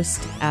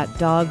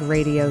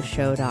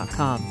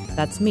 host@dogradioshow.com.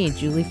 That's me,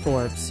 Julie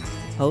Forbes,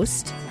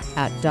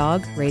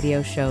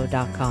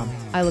 host@dogradioshow.com.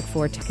 I look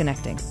forward to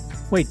connecting.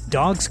 Wait,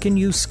 dogs can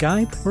use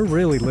Skype? We're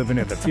really living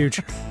in the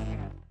future.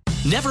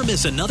 Never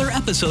miss another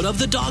episode of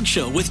The Dog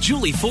Show with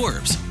Julie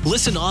Forbes.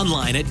 Listen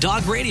online at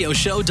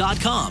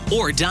dogradioshow.com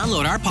or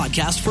download our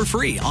podcast for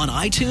free on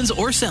iTunes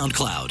or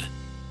SoundCloud.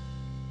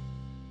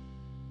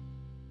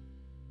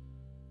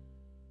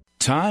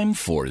 Time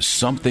for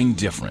something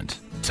different.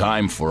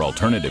 Time for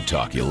Alternative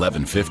Talk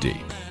 1150.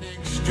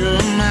 Extra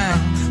mile,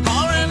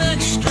 or an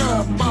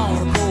extra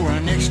bark, or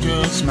an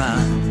extra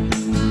smile.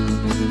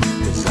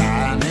 'Cause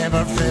I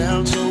never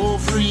felt so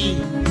free.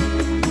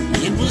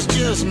 It was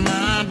just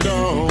my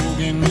dog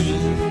and me.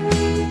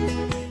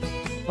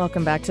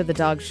 Welcome back to The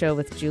Dog Show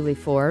with Julie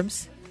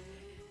Forbes.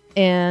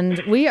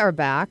 And we are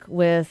back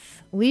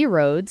with Lee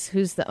Rhodes,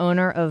 who's the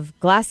owner of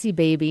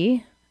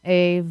Glassybaby,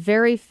 a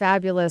very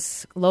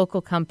fabulous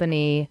local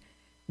company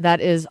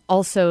that is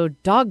also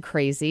dog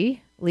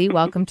crazy. Lee,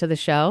 welcome to the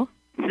show.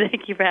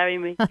 Thank you for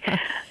having me.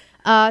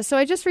 So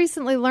I just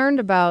recently learned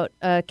about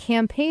a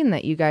campaign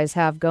that you guys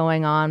have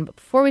going on. But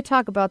before we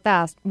talk about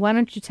that, why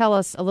don't you tell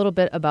us a little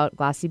bit about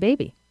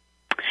Glassybaby?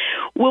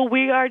 Well,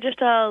 we are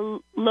just a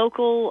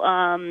local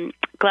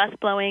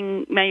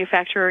glass-blowing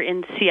manufacturer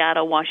in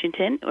Seattle,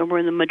 Washington. We're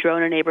in the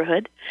Madrona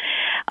neighborhood.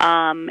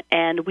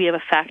 And we have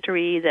a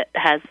factory that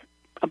has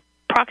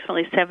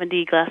approximately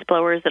 70 glass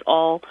blowers that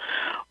all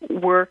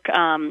work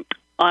on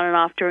and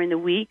off during the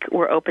week.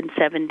 We're open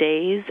 7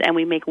 days, and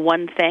we make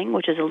one thing,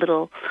 which is a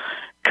little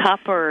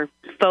cup or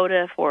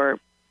votive or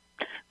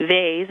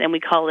vase, and we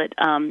call it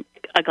a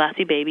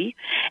Glassybaby.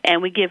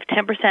 And we give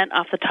 10%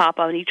 off the top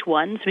on each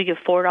one, so we give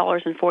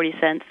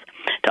 $4.40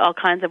 to all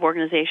kinds of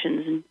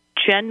organizations. And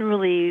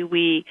generally,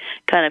 we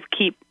kind of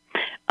keep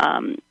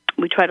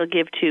we try to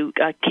give to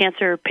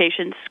cancer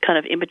patients kind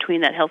of in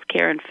between that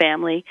healthcare and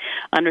family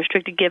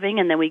unrestricted giving,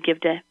 and then we give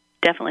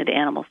definitely to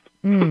animals.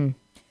 Mm.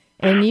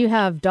 And you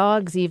have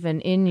dogs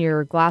even in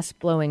your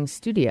glass-blowing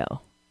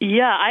studio.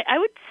 Yeah, I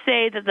would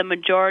say that the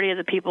majority of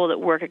the people that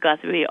work at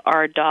Glassybaby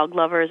are dog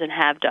lovers and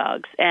have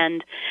dogs.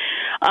 And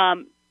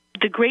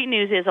the great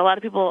news is a lot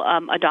of people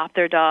adopt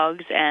their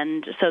dogs,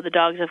 and so the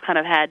dogs have kind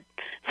of had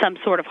some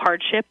sort of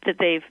hardship that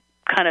they've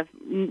kind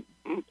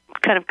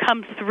of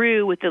come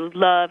through with the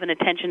love and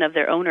attention of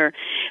their owner.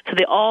 So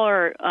they all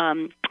are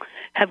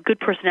have good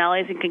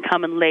personalities and can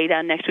come and lay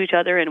down next to each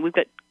other, and we've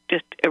got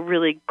just a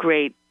really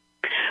great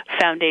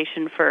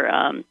foundation for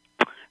a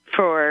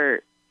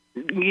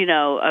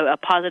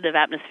positive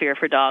atmosphere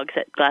for dogs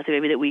at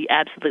Glassybaby that we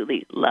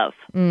absolutely love.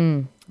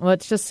 Mm. Well,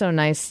 it's just so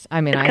nice.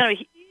 I mean,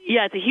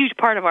 it's a huge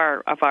part of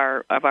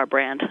our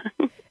brand.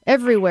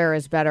 Everywhere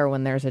is better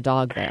when there's a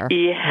dog there.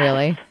 Yeah.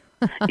 Really?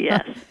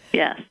 Yes.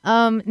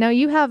 Now,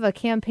 you have a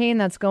campaign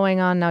that's going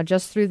on now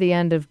just through the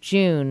end of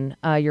June,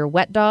 your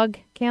wet dog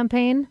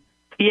campaign?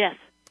 Yes.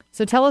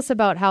 So tell us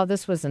about how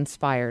this was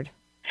inspired.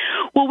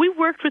 Well, we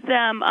worked with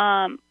them,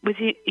 with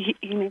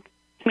Humane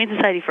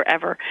Society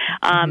forever,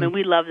 and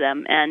we love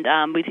them,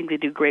 and we think they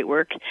do great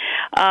work.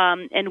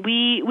 And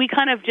we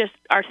kind of just,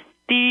 our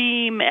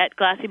theme at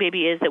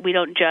Glassybaby is that we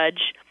don't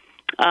judge,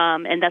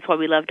 and that's why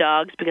we love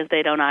dogs, because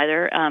they don't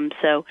either.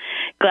 So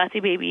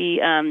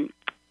Glassybaby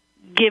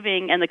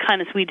giving and the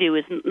kindness we do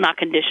is not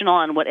conditional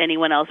on what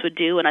anyone else would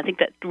do, and I think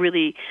that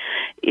really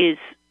is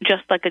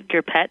just like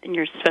your pet and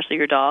especially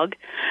your dog.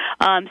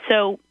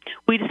 So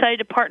we decided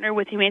to partner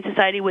with Humane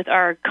Society with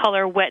our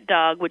color wet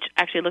dog, which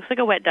actually looks like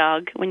a wet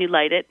dog when you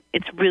light it.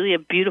 It's really a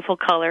beautiful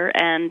color,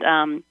 and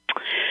I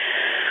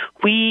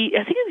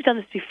think we've done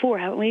this before,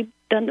 haven't we?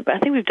 I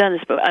think we've done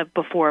this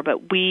before,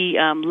 but we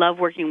love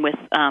working with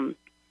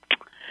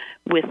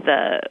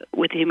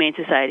the Humane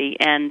Society,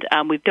 and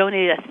we've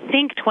donated, I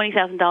think,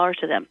 $20,000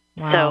 to them.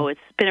 Wow. So it's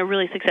been a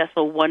really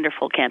successful,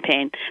 wonderful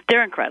campaign.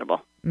 They're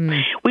incredible.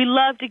 Mm. We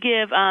love to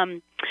give.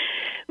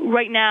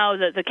 Right now,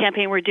 the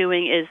campaign we're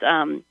doing is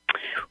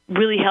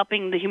really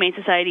helping the Humane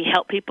Society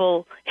help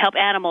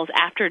animals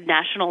after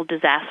national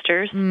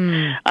disasters.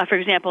 For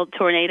example,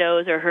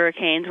 tornadoes or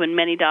hurricanes, when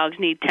many dogs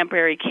need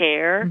temporary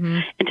care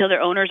until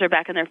their owners are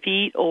back on their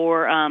feet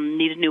or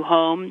need a new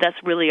home. That's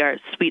really our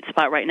sweet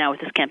spot right now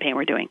with this campaign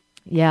we're doing.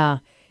 Yeah,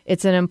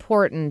 it's an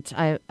important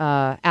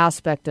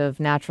aspect of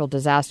natural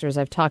disasters.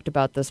 I've talked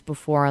about this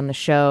before on the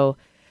show,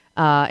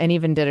 and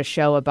even did a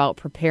show about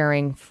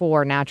preparing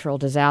for natural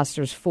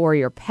disasters for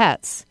your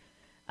pets.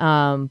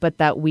 But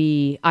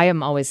I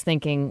am always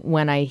thinking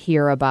when I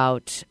hear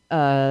about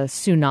a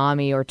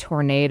tsunami or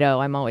tornado,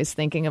 I'm always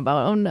thinking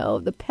about, oh no,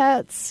 the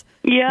pets.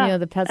 Yeah,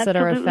 the pets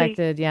absolutely. that are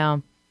affected. Yeah.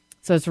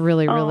 So it's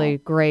really, really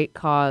great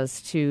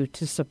cause to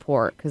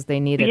support, because they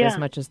need it as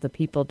much as the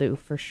people do,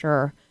 for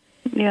sure.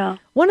 Yeah.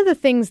 One of the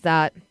things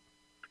that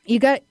you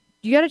got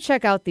to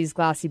check out these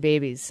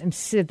Glassybabies.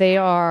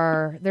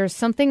 There's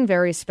something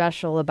very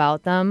special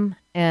about them,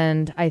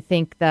 and I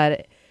think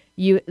that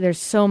there's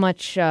so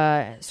much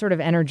sort of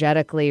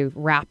energetically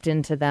wrapped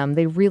into them.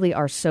 They really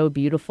are so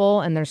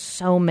beautiful, and there's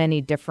so many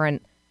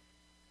different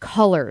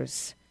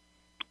colors.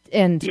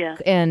 And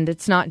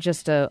it's not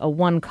just a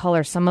one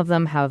color. Some of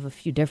them have a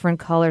few different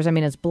colors. I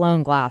mean, it's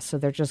blown glass, so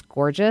they're just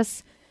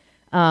gorgeous.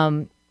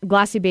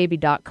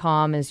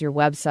 Glassybaby.com is your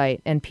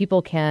website, and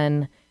people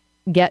can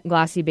get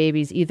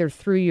Glassybabies either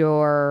through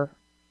your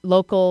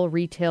local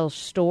retail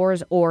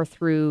stores or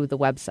through the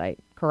website,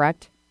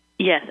 correct?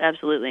 Yes,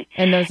 absolutely.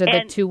 And those are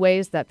the two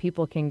ways that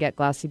people can get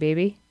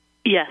Glassybaby?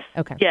 Yes.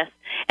 Okay. Yes.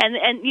 And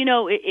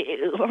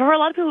for a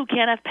lot of people who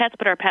can't have pets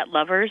but are pet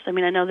lovers, I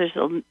mean, I know there's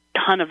a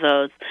ton of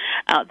those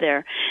out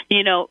there.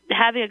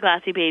 Having a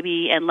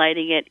Glassybaby and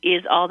lighting it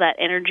is all that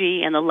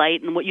energy and the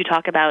light, and what you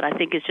talk about, I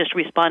think, is just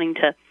responding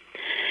to,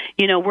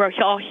 we're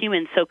all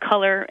humans, so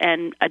color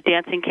and a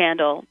dancing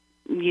candle,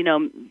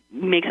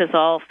 makes us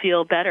all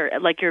feel better,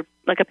 like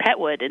a pet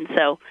would. And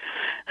so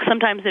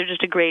sometimes they're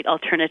just a great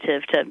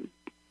alternative to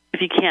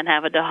if you can't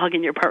have a dog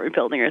in your apartment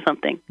building or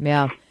something.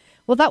 Yeah.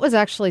 Well, that was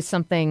actually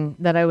something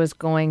that I was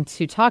going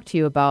to talk to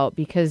you about,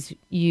 because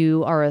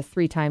you are a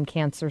 3-time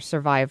cancer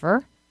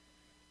survivor.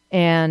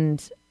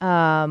 And,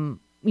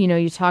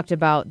 you talked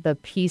about the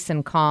peace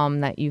and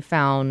calm that you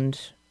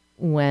found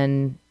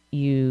when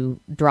you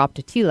dropped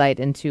a tea light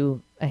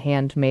into a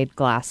handmade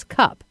glass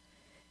cup,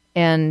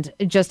 and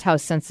just how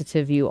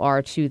sensitive you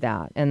are to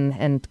that,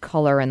 and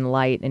color and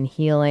light and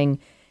healing.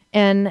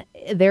 And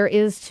there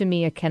is, to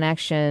me, a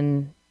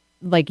connection,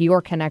 like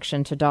your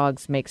connection to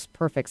dogs makes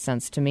perfect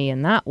sense to me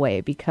in that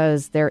way,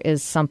 because there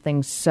is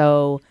something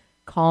so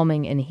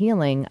calming and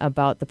healing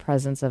about the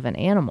presence of an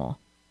animal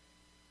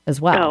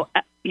as well.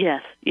 Oh,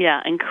 yes.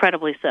 Yeah,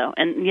 incredibly so.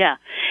 And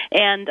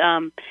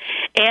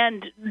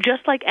and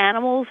just like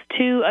animals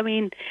too, I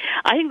mean,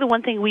 I think the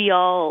one thing we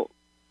all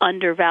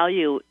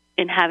undervalue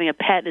in having a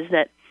pet is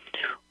that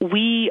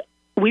we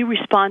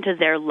respond to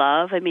their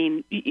love. I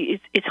mean,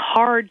 it's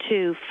hard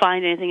to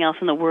find anything else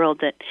in the world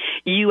that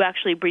you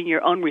actually bring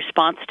your own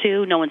response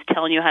to. No one's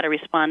telling you how to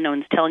respond. No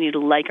one's telling you to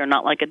like or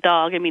not like a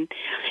dog. I mean,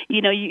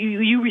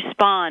 you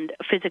respond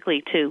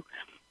physically to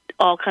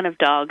all kind of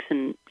dogs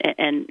and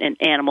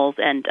animals,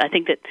 and I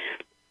think that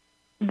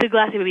the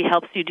Glassybaby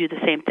helps you do the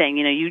same thing.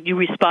 You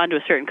respond to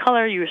a certain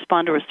color, you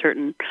respond to a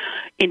certain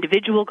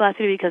individual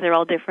Glassybaby because they're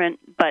all different,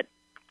 but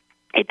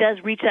it does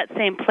reach that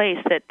same place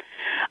that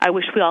I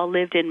wish we all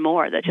lived in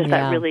more, that just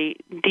that really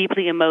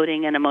deeply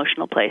emoting and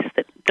emotional place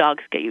that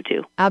dogs get you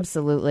to.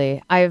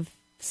 Absolutely. I've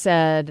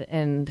said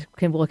and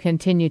will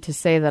continue to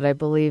say that I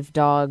believe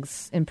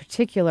dogs in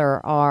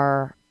particular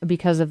are,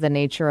 because of the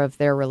nature of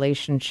their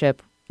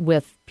relationship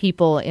with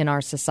people in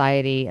our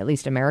society, at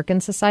least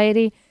American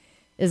society,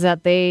 is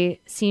that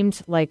they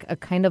seemed like a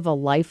kind of a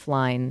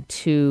lifeline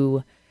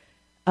to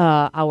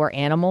our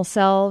animal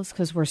selves,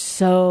 because we're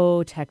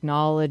so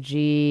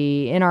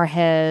technology in our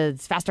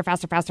heads,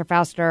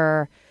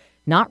 faster,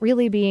 not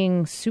really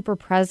being super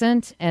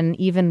present and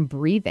even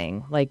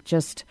breathing. Like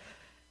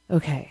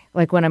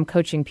like when I'm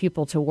coaching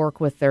people to work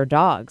with their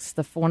dogs,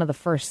 one of the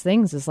first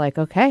things is like,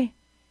 okay,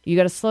 you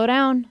got to slow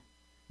down.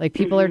 Like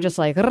people are just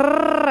like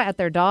at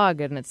their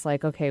dog, and it's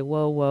like, okay,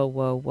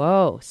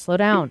 whoa, slow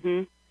down.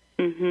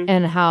 Mm-hmm.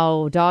 And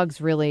how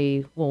dogs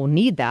really will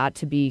need that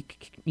to be,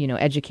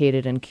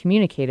 educated and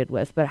communicated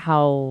with, but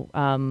how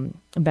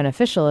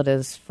beneficial it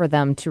is for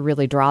them to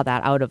really draw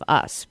that out of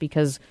us,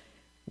 because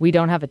we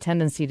don't have a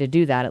tendency to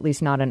do that, at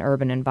least not in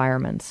urban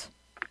environments.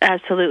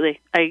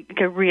 Absolutely. I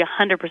agree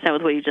 100%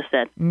 with what you just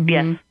said. Mm-hmm.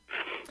 Yes.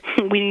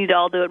 We need to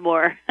all do it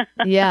more.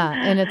 Yeah,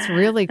 and it's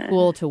really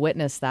cool to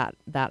witness that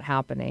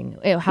happening,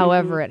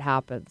 however it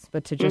happens.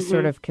 But to just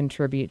sort of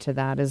contribute to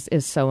that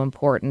is so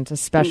important,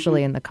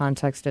 especially in the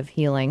context of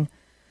healing,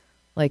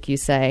 like you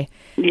say.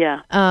 Yeah.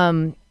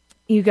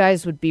 You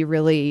guys would be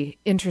really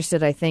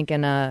interested, I think,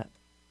 in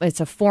it's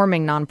a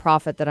forming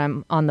nonprofit that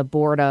I'm on the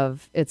board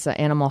of. It's an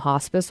animal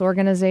hospice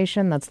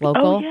organization that's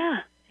local. Oh, yeah.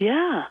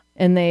 Yeah.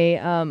 And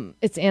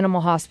it's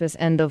animal hospice,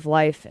 end of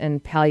life,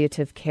 and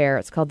palliative care.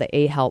 It's called the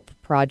A-Help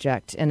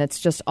Project. And it's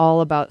just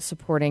all about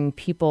supporting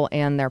people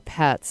and their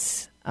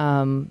pets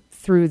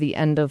through the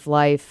end of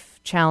life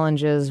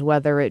challenges,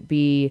 whether it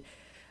be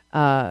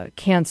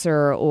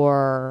cancer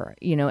or,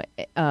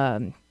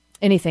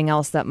 anything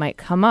else that might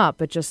come up,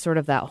 but just sort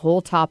of that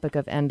whole topic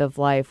of end of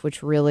life,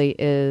 which really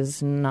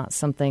is not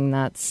something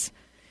that's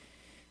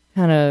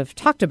kind of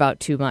talked about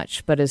too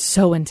much, but is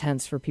so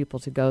intense for people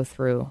to go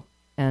through.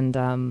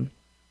 And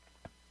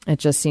it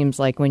just seems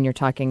like when you're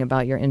talking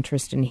about your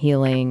interest in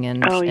healing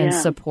and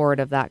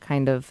support of that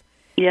kind of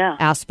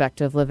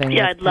aspect of living with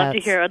pets. I'd love to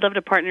hear. I'd love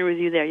to partner with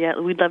you there. Yeah,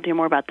 we'd love to hear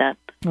more about that.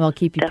 Well, I'll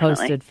keep you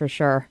posted for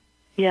sure.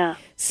 Yeah.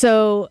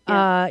 So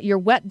your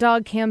wet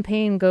dog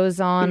campaign goes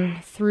on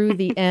through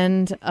the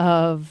end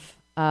of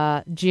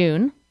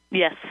June.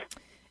 Yes.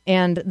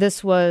 And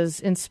this was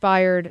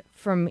inspired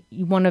from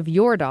one of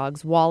your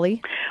dogs,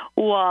 Wally.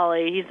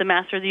 Wally. He's the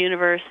master of the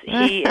universe.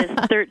 He is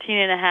 13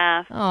 and a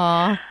half.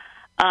 Aww.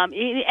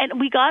 And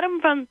we got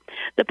him from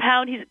the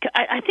pound.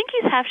 I think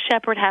he's half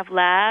shepherd, half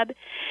lab.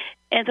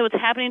 And so what's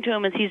happening to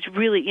him is he's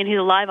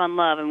alive on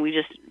love, and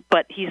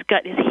but his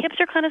hips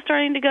are kind of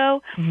starting to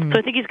go. Mm-hmm. So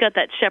I think he's got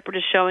that shepherd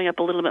is showing up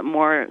a little bit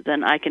more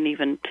than I can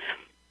even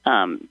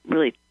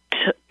really.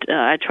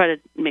 I try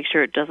to make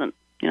sure it doesn't.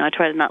 I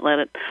try to not let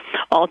it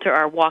alter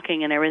our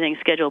walking and everything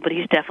schedule, but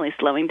he's definitely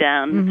slowing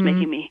down.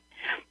 Mm-hmm.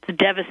 It's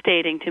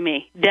devastating to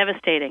me.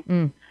 Devastating.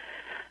 Mm.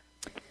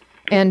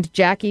 And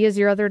Jackie is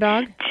your other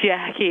dog?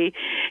 Jackie.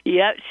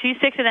 Yep. She's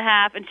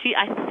 6.5, and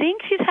I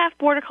think she's half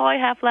border collie,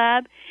 half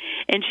lab.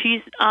 And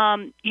she's,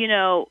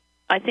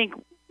 I think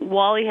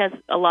Wally has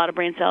a lot of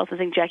brain cells. I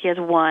think Jackie has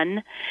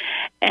one.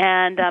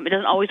 And it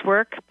doesn't always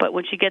work, but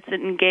when she gets it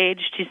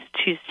engaged,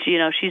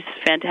 she's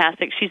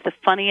fantastic. She's the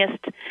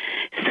funniest,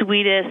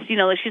 sweetest.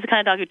 She's the kind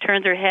of dog who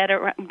turns her head,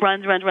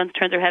 runs,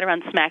 turns her head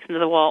around, smacks into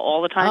the wall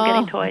all the time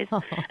getting toys.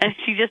 And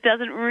she just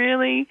doesn't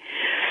really.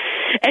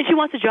 And she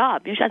wants a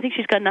job. I think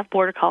she's got enough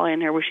border collie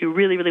in her where she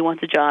really, really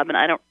wants a job, and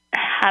I don't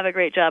have a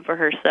great job for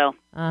her. So,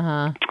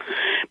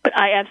 but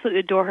I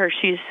absolutely adore her.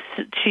 She's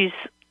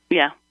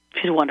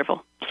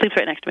wonderful. Sleeps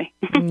right next to me.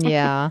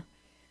 Yeah.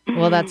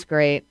 Well, that's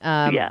great.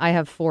 I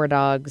have 4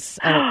 dogs.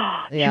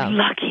 You're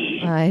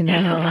lucky. I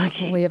know. You're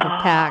lucky. We have a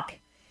pack.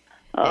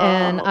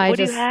 And what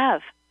do you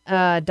have?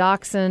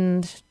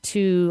 Dachshund,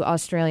 2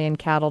 Australian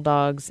cattle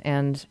dogs,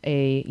 and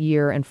a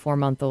 1 and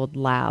 4-month-old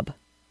lab.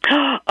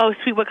 Oh,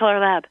 sweet. What color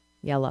lab?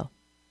 Yellow.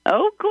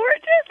 Oh,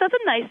 gorgeous. That's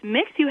a nice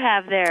mix you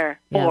have there.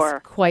 Yes,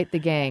 quite the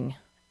gang.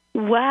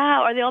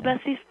 Wow. Are they all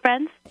besties,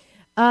 friends?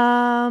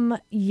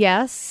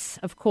 Yes,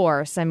 of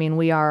course. I mean,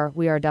 we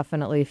are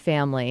definitely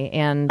family.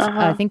 And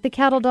I think the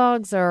cattle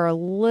dogs are a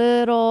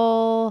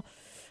little...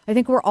 I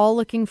think we're all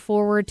looking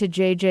forward to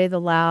JJ the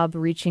lab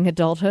reaching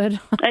adulthood.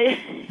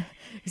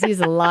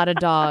 He's a lot of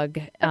dog,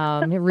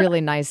 a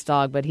really nice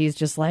dog, but he's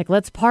just like,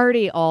 let's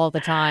party all the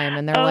time.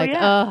 And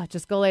they're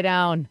just go lay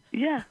down.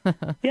 Yeah,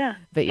 yeah.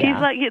 But yeah.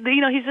 He's like, he's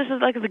just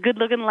like a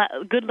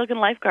good-looking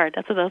lifeguard.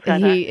 That's what those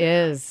guys are. He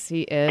is.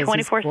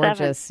 24/7.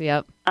 Gorgeous.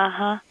 Yep.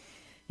 Uh-huh.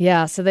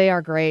 Yeah, so they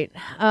are great.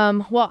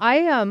 Well,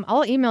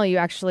 I'll email you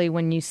actually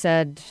when you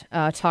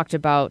talked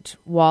about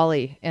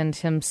Wally and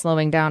him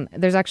slowing down.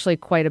 There's actually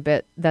quite a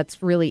bit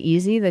that's really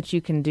easy that you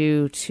can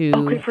do to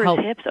good for help.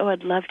 His hips? Oh,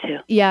 I'd love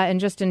to. Yeah, and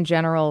just in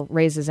general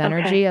raise his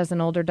energy as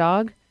an older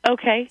dog.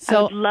 Okay, so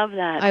I would love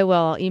that. I will.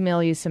 I'll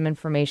email you some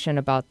information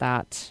about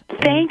that.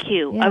 Thank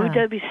you. Yeah. That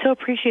would be so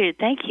appreciated.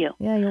 Thank you.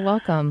 Yeah, you're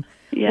welcome.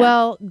 Yeah.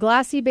 Well,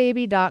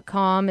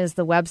 Glassybaby.com is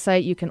the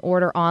website. You can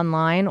order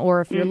online, or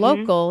if you're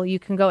local, you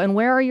can go. And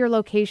where are your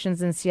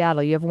locations in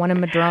Seattle? You have one in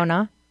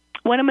Madrona?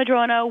 One in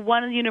Madrona,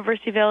 one in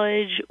University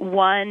Village,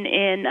 one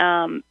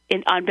on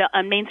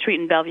Main Street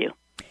in Bellevue.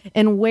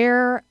 And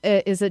where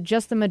is it?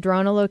 Just the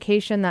Madrona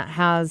location that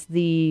has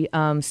the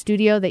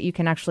studio that you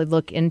can actually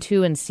look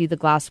into and see the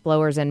glass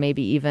blowers and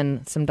maybe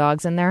even some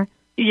dogs in there?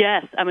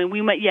 Yes. I mean,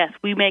 we make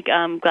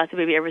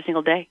Glassybaby every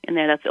single day in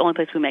there. That's the only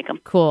place we make them.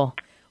 Cool.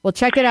 Well,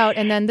 check it out.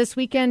 And then this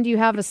weekend, you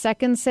have a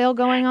second sale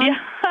going on? Yeah,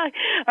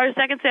 our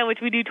second sale, which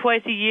we do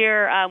twice a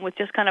year with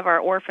just kind of our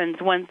orphans,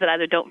 ones that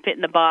either don't fit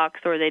in the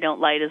box or they don't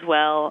light as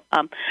well.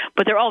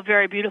 But they're all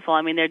very beautiful.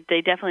 I mean,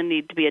 they definitely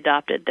need to be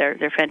adopted. They're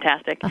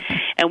fantastic.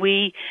 And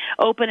we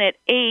open at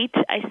 8,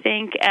 I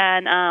think,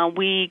 and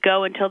we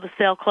go until the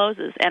sale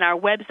closes. And our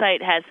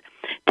website has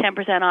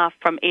 10% off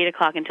from 8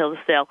 o'clock until the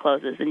sale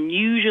closes. And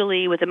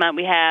usually with the amount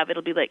we have,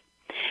 it'll be like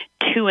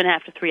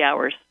 2.5 to 3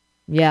 hours.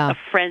 Yeah. Of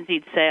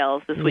frenzied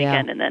sales this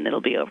weekend, and then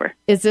it'll be over.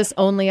 Is this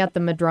only at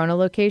the Madrona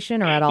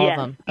location or at all of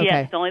them? Okay.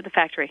 Yes, it's only at the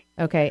factory.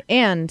 Okay.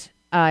 And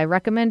I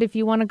recommend if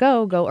you want to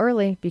go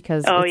early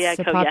because it's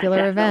a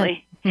popular event.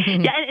 Yeah,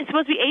 and it's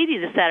supposed to be 80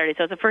 this Saturday,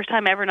 so it's the first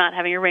time ever not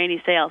having a rainy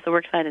sale, so we're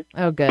excited.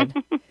 Oh, good.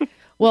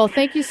 Well,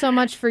 thank you so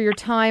much for your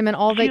time and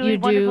all that you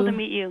do. Wonderful to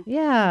meet you.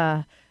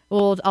 Yeah.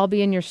 Well, I'll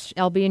be in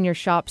your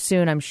shop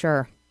soon, I'm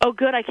sure. Oh,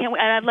 good. I can't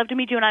wait. And I'd love to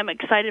meet you, and I'm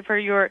excited for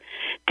your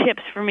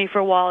tips for me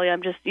for Wally.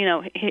 I'm just,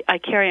 I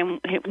carry him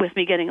with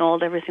me getting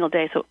old every single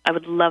day, so I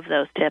would love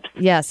those tips.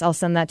 Yes, I'll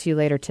send that to you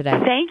later today.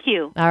 Thank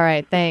you. All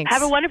right, thanks.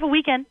 Have a wonderful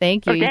weekend.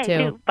 Thank you, you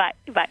too. Bye.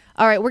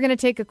 All right, we're going to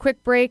take a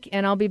quick break,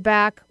 and I'll be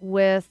back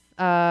with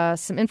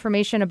some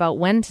information about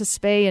when to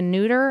spay and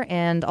neuter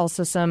and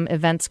also some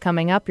events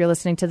coming up. You're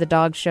listening to The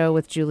Dog Show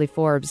with Julie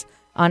Forbes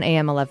on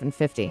AM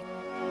 1150.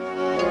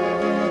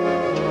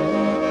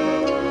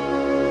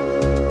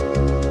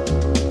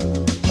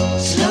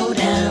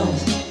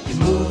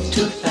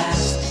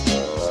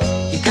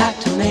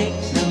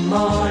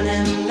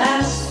 Morning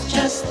last,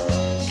 just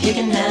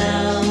kicking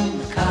down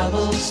the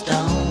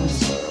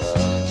cobblestones,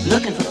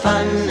 looking for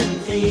fun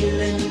and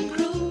feeling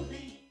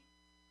groovy.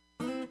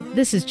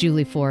 This is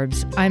Julie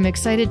Forbes. I'm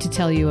excited to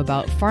tell you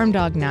about Farm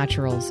Dog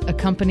Naturals, a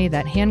company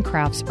that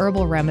handcrafts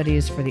herbal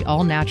remedies for the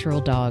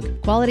all-natural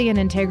dog. Quality and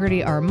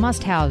integrity are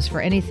must-haves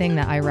for anything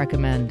that I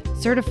recommend.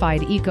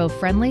 Certified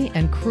eco-friendly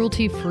and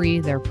cruelty-free,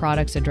 their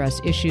products address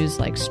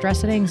issues like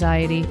stress and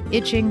anxiety,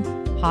 itching,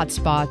 hot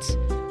spots,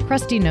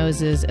 crusty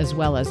noses, as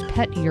well as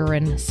pet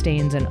urine,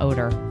 stains, and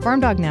odor. Farm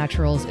Dog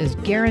Naturals is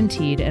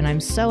guaranteed, and I'm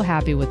so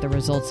happy with the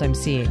results I'm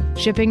seeing.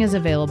 Shipping is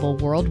available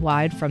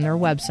worldwide from their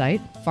website,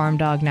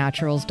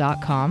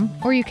 farmdognaturals.com,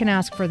 or you can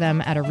ask for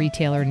them at a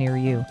retailer near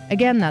you.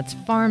 Again, that's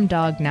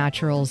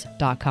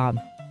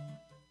farmdognaturals.com.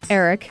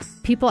 Eric,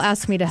 people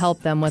ask me to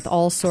help them with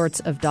all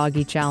sorts of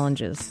doggy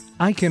challenges.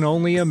 I can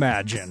only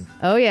imagine.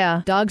 Oh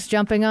yeah, dogs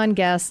jumping on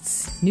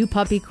guests, new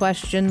puppy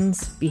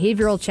questions,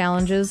 behavioral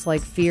challenges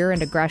like fear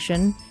and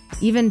aggression,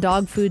 even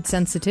dog food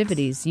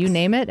sensitivities, you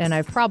name it, and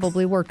I've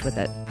probably worked with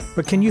it.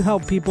 But can you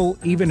help people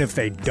even if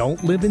they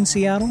don't live in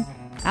Seattle?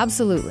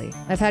 Absolutely.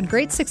 I've had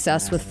great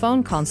success with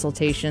phone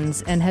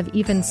consultations and have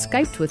even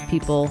Skyped with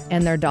people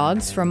and their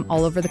dogs from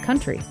all over the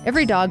country.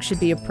 Every dog should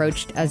be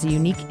approached as a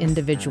unique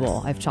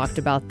individual. I've talked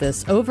about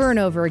this over and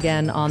over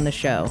again on the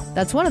show.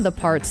 That's one of the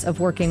parts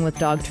of working with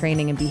dog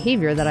training and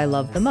behavior that I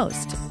love the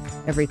most.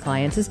 Every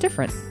client is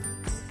different.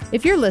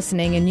 If you're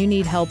listening and you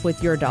need help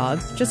with your dog,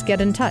 just get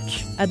in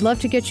touch. I'd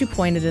love to get you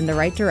pointed in the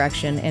right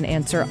direction and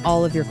answer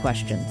all of your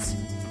questions.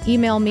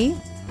 Email me,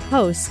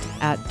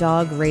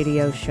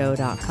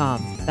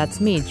 host@dogradioshow.com.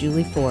 That's me,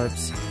 Julie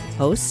Forbes,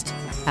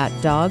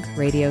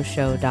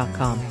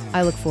 host@dogradioshow.com.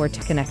 I look forward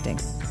to connecting.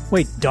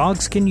 Wait,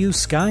 dogs can use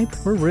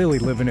Skype? We're really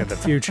living in the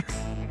future.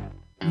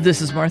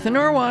 This is Martha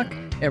Norwalk.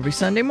 Every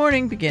Sunday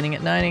morning, beginning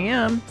at 9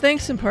 a.m.,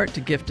 thanks in part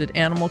to gifted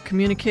animal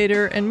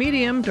communicator and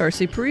medium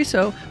Darcy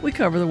Pariso, we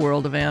cover the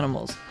world of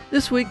animals.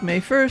 This week,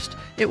 May 1st,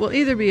 it will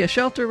either be a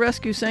shelter,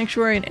 rescue,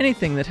 sanctuary, and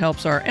anything that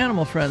helps our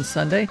animal friends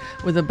Sunday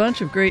with a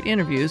bunch of great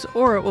interviews,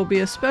 or it will be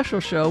a special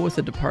show with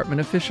the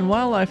Department of Fish and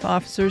Wildlife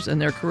officers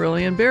and their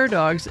Carillion bear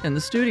dogs in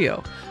the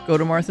studio. Go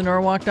to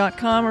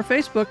MarthaNorwalk.com or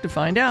Facebook to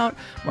find out.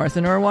 Martha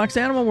Norwalk's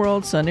Animal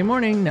World, Sunday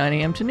morning, 9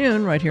 a.m. to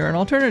noon, right here on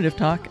Alternative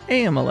Talk,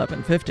 AM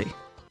 1150.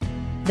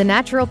 The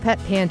Natural Pet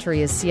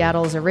Pantry is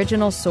Seattle's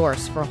original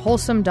source for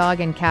wholesome dog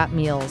and cat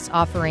meals,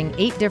 offering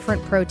 8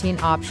 different protein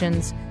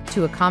options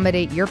to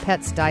accommodate your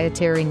pet's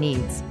dietary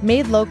needs.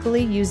 Made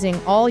locally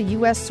using all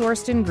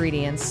U.S.-sourced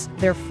ingredients,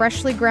 their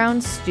freshly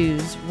ground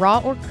stews,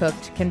 raw or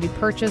cooked, can be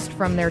purchased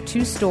from their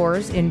 2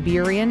 stores in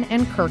Burien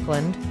and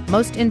Kirkland,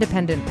 most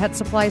independent pet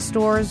supply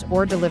stores,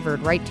 or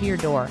delivered right to your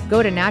door.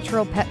 Go to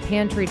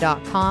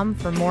naturalpetpantry.com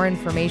for more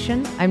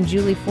information. I'm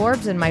Julie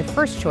Forbes, and my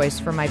first choice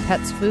for my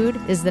pet's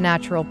food is the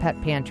Natural Pet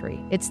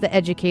Pantry. It's the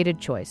educated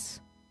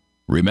choice.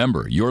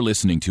 Remember, you're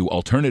listening to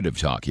Alternative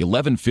Talk,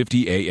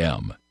 1150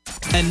 AM.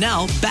 And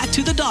now, back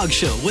to the Dog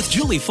Show with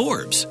Julie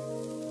Forbes. Slow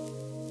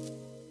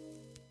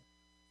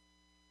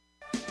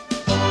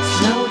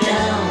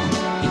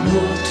down, you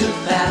move too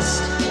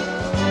fast. You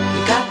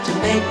got to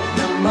make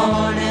the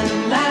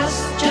morning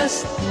last.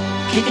 Just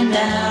kicking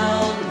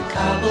down the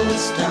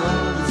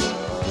cobblestones,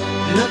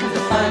 looking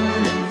for fun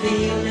and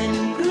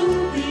feeling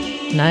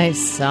groovy. Nice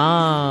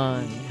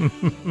song.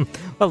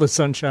 Well, the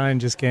sunshine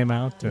just came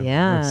out. And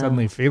Yeah. we're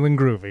suddenly feeling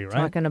groovy, right?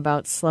 Talking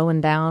about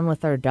slowing down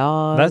with our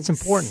dogs. That's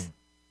important.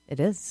 It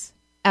is.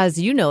 As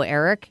you know,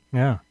 Eric,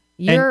 Yeah.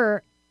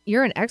 you're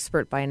an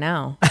expert by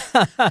now.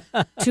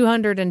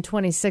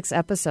 226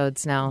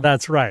 episodes now.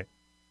 That's right.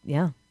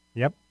 Yeah.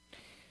 Yep.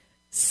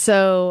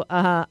 So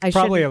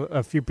Probably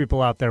a few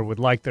people out there would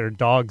like their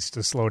dogs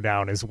to slow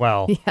down as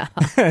well. Yeah.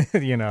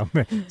 You know,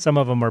 some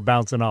of them are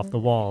bouncing off the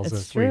walls.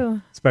 It's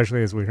true.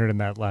 Especially as we heard in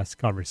that last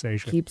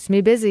conversation. Keeps me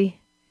busy.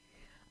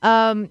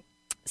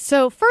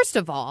 So first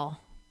of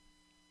all,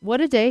 what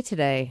a day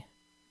today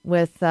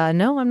with,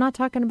 no, I'm not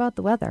talking about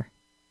the weather.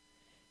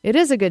 It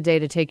is a good day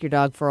to take your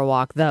dog for a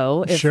walk,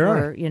 though. If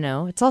Sure.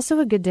 It's also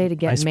a good day to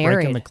get Nice married.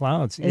 break in the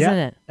clouds. Isn't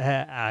it?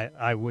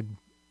 I would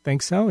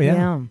think so,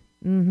 yeah.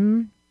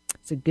 Mm-hmm.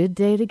 It's a good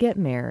day to get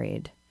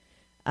married.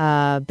 Big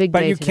But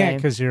day you today. can't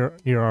because you're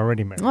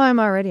already married. Well, I'm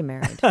already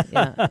married.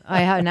 Yeah.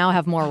 I now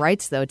have more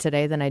rights, though,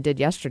 today than I did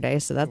yesterday,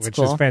 so that's Which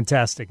cool. is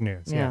fantastic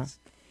news, Yeah.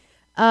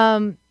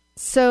 yes.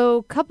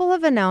 So, couple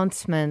of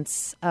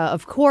announcements.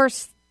 Of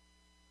course,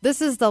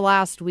 this is the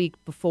last week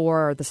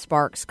before the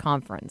Sparks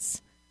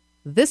Conference.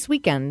 This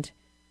weekend,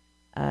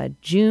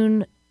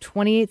 June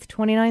 28th,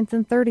 29th,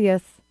 and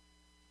 30th,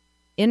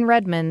 in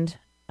Redmond,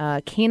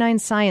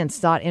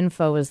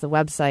 caninescience.info is the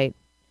website.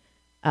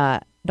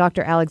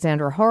 Dr.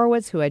 Alexandra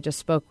Horowitz, who I just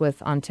spoke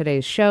with on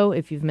today's show.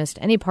 If you've missed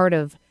any part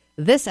of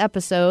this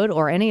episode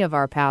or any of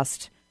our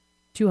past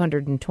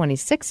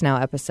 226 now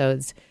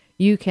episodes,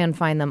 you can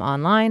find them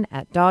online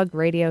at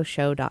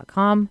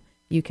dogradioshow.com.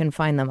 You can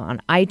find them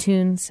on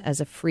iTunes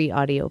as a free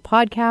audio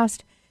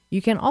podcast.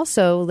 You can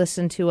also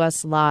listen to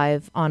us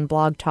live on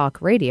Blog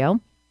Talk Radio,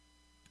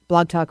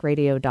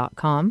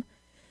 blogtalkradio.com.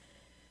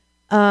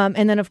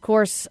 And then, of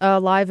course,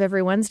 live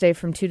every Wednesday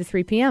from 2 to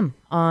 3 p.m.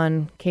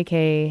 on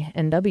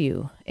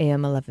KKNW,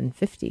 AM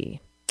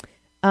 1150.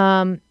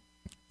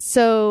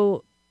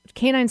 So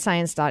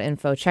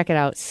caninescience.info, check it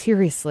out.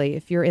 Seriously,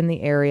 if you're in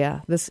the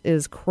area, this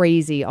is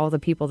crazy. All the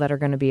people that are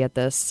going to be at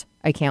this,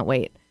 I can't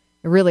wait.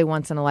 Really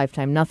once in a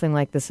lifetime. Nothing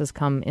like this has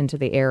come into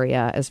the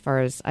area as far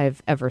as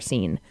I've ever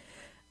seen.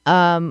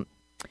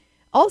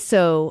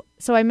 Also,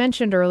 so I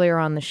mentioned earlier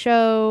on the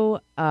show,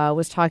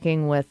 was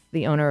talking with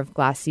the owner of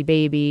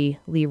Glassybaby,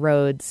 Lee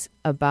Rhodes,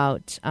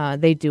 about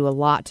they do a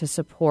lot to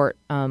support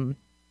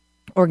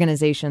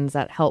organizations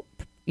that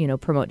help,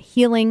 promote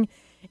healing,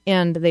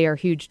 and they are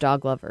huge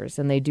dog lovers,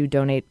 and they do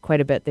donate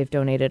quite a bit. They've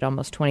donated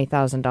almost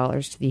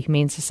 $20,000 to the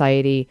Humane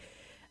Society.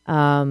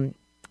 I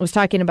was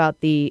talking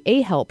about the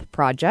A-Help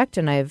Project,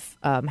 and I've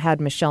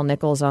had Michelle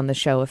Nichols on the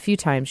show a few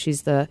times.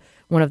 She's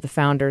one of the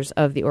founders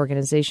of the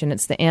organization.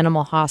 It's the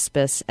Animal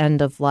Hospice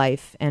End of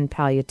Life and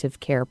Palliative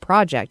Care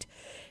Project.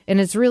 And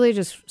it's really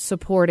just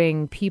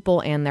supporting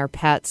people and their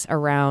pets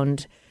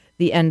around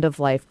the end of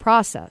life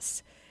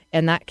process.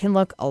 And that can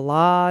look a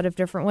lot of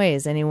different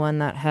ways. Anyone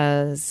that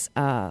has,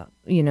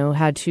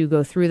 had to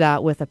go through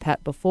that with a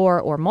pet before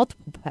or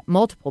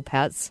multiple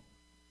pets,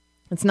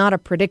 it's not a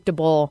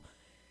predictable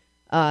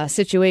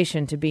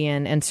situation to be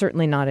in, and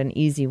certainly not an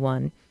easy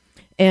one.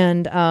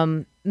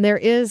 And there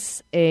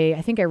is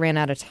I think I ran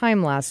out of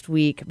time last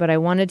week, but I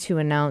wanted to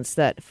announce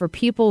that for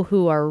people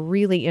who are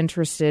really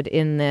interested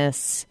in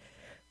this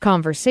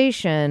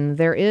conversation,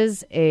 there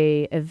is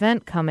a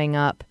event coming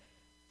up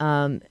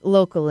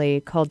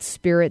locally called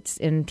Spirits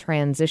in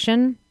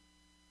Transition.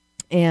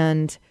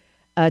 And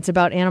it's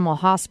about animal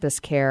hospice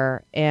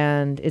care,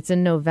 and it's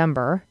in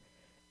November.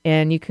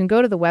 And you can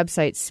go to the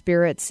website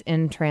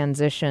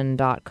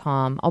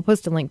spiritsinTransition.com. I'll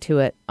post a link to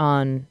it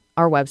on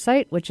our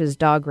website, which is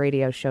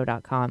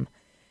dogradioshow.com.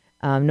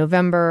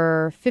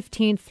 November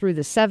 15th through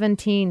the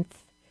 17th,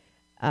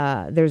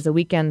 there's a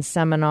weekend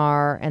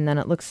seminar, and then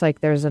it looks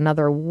like there's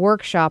another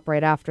workshop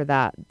right after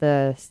that,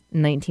 the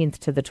 19th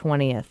to the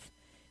 20th,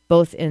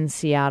 both in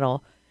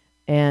Seattle.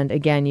 And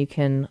again, you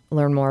can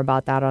learn more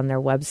about that on their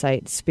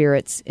website,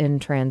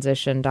 spiritsin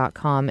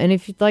transition.com. And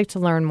if you'd like to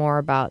learn more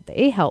about the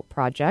A-Help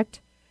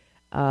Project,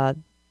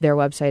 their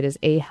website is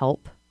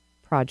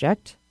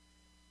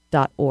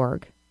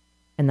ahelpproject.org.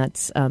 And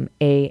that's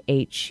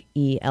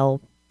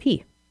AHELP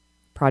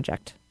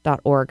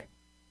project.org.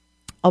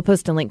 I'll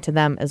post a link to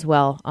them as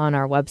well on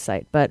our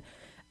website. But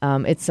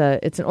it's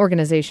an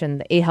organization.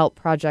 The A-Help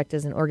Project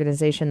is an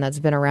organization that's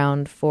been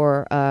around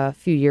for a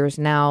few years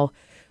now,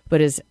 but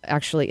is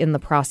actually in the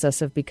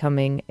process of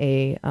becoming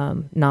a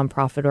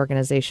nonprofit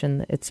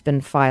organization. It's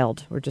been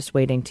filed. We're just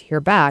waiting to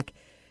hear back.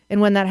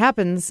 And when that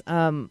happens,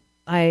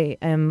 I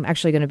am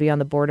actually going to be on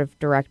the board of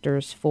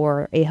directors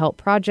for A-Help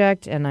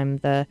Project, and I'm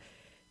the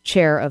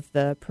chair of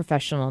the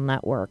professional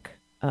network.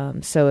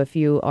 So if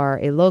you are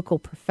a local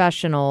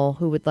professional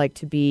who would like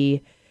to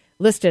be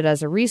listed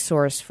as a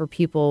resource for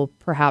people,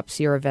 perhaps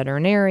you're a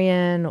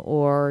veterinarian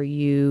or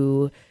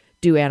you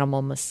do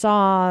animal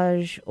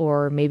massage,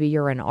 or maybe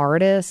you're an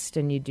artist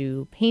and you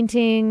do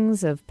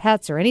paintings of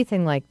pets or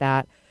anything like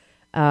that,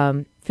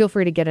 feel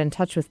free to get in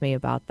touch with me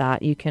about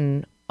that. You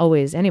can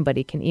always,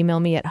 anybody can email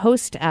me at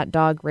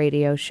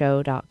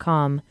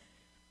host@dogradioshow.com,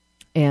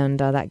 and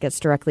that gets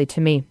directly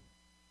to me.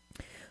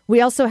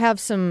 We also have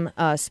some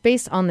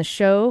space on the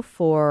show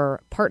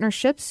for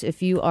partnerships.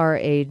 If you are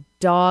a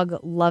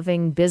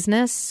dog-loving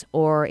business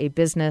or a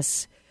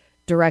business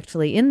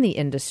directly in the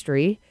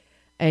industry,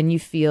 and you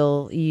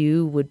feel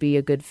you would be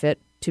a good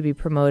fit to be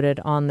promoted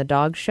on the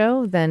dog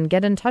show, then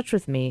get in touch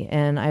with me,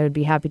 and I would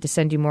be happy to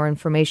send you more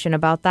information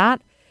about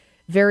that.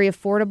 Very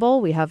affordable.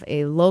 We have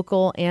a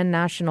local and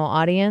national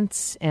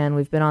audience, and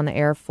we've been on the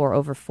air for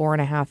over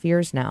 4.5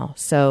 years now.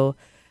 So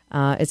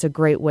it's a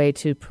great way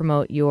to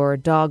promote your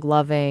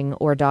dog-loving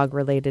or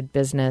dog-related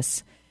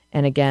business.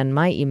 And again,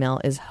 my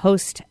email is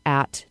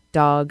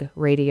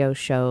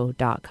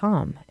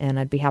host@dogradioshow.com, and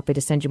I'd be happy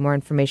to send you more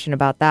information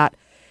about that.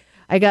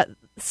 I got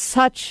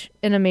such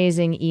an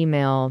amazing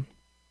email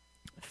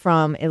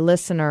from a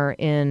listener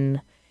in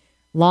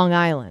Long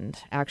Island,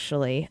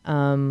 actually.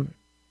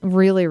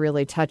 Really,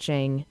 really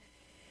touching.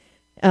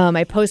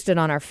 I posted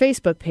on our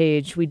Facebook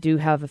page. We do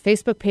have a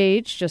Facebook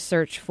page. Just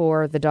search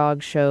for The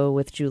Dog Show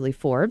with Julie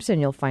Forbes,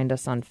 and you'll find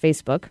us on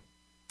Facebook.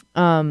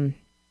 And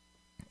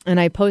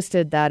I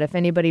posted that if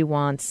anybody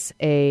wants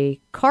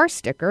a car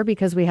sticker,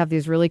 because we have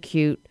these really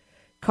cute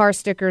car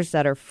stickers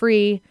that are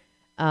free,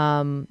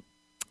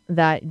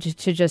 that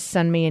to just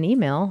send me an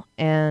email,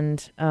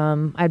 and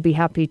I'd be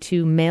happy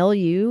to mail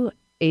you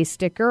a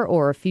sticker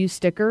or a few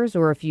stickers,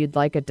 or if you'd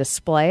like a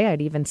display,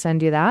 I'd even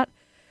send you that.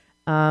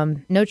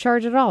 No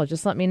charge at all.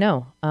 Just let me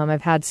know.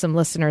 I've had some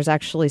listeners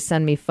actually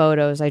send me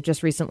photos. I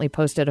just recently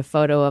posted a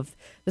photo of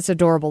this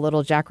adorable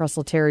little Jack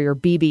Russell Terrier,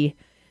 BB,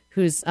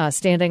 who's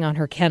standing on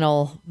her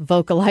kennel,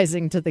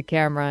 vocalizing to the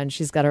camera, and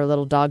she's got her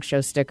little dog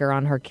show sticker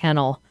on her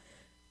kennel,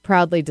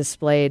 proudly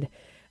displayed.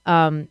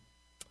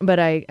 But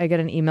I got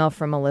an email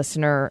from a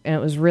listener, and it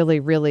was really,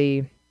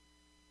 really,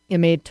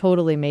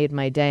 totally made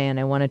my day, and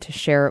I wanted to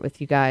share it with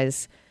you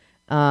guys.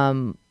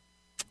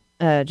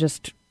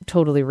 Just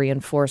totally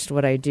reinforced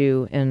what I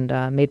do and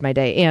made my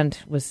day, and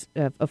was,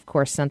 of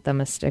course, sent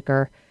them a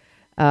sticker.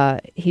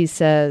 He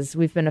says,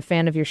 "We've been a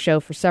fan of your show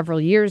for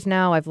several years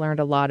now. I've learned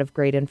a lot of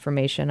great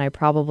information I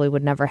probably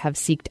would never have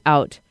seeked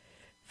out.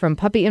 From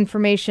puppy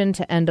information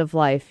to end of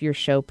life, your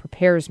show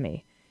prepares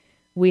me.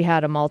 We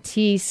had a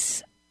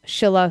Maltese,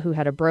 Sheila, who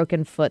had a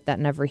broken foot that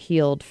never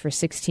healed for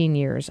 16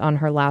 years. On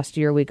her last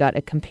year, we got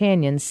a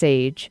companion,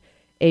 Sage,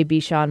 a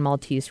Bichon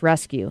Maltese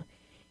rescue.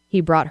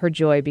 He brought her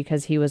joy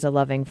because he was a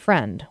loving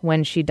friend.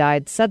 When she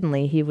died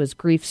suddenly, he was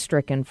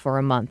grief-stricken for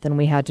a month, and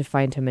we had to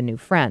find him a new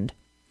friend.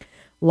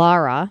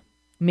 Lara,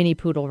 mini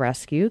poodle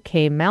rescue,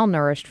 came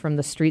malnourished from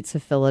the streets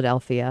of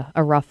Philadelphia,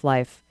 a rough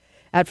life.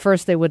 At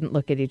first, they wouldn't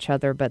look at each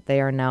other, but they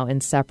are now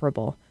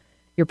inseparable.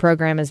 Your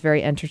program is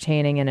very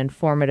entertaining and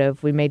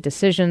informative. We made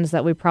decisions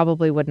that we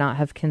probably would not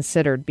have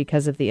considered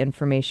because of the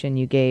information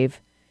you gave.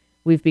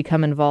 We've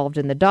become involved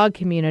in the dog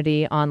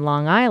community on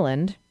Long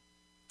Island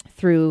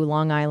through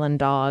Long Island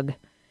Dog.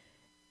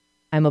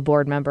 I'm a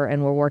board member,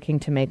 and we're working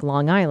to make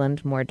Long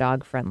Island more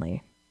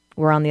dog-friendly.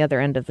 We're on the other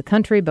end of the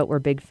country, but we're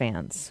big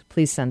fans.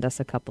 Please send us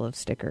a couple of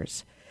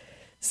stickers."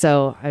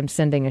 So I'm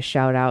sending a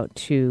shout-out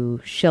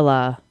to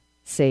Sheila,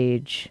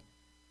 Sage,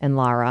 and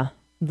Lara,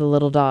 the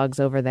little dogs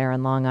over there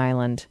in Long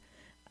Island.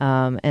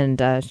 And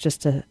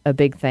just a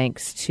big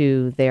thanks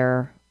to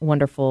their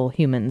wonderful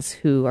humans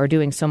who are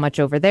doing so much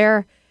over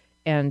there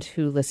and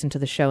who listened to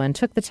the show and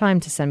took the time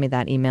to send me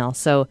that email.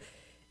 So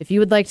if you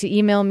would like to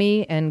email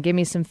me and give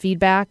me some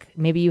feedback,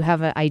 maybe you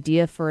have an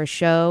idea for a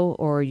show,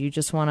 or you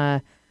just want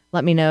to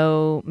let me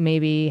know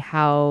maybe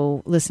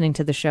how listening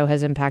to the show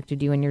has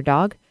impacted you and your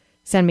dog,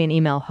 send me an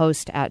email,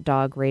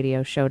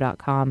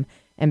 host@dogradioshow.com,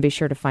 and be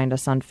sure to find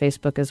us on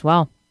Facebook as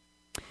well.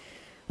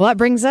 Well, that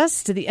brings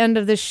us to the end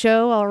of this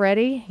show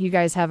already. You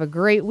guys have a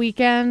great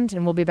weekend,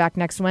 and we'll be back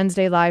next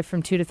Wednesday live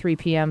from 2 to 3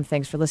 p.m.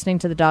 Thanks for listening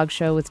to The Dog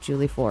Show with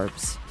Julie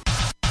Forbes.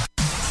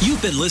 You've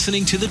been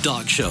listening to The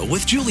Dog Show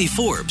with Julie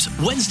Forbes,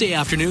 Wednesday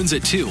afternoons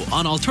at 2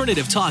 on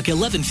Alternative Talk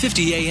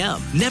 1150 a.m.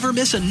 Never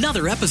miss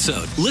another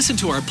episode. Listen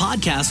to our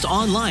podcast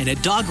online at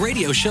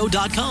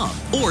dogradioshow.com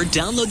or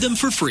download them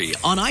for free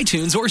on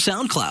iTunes or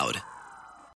SoundCloud.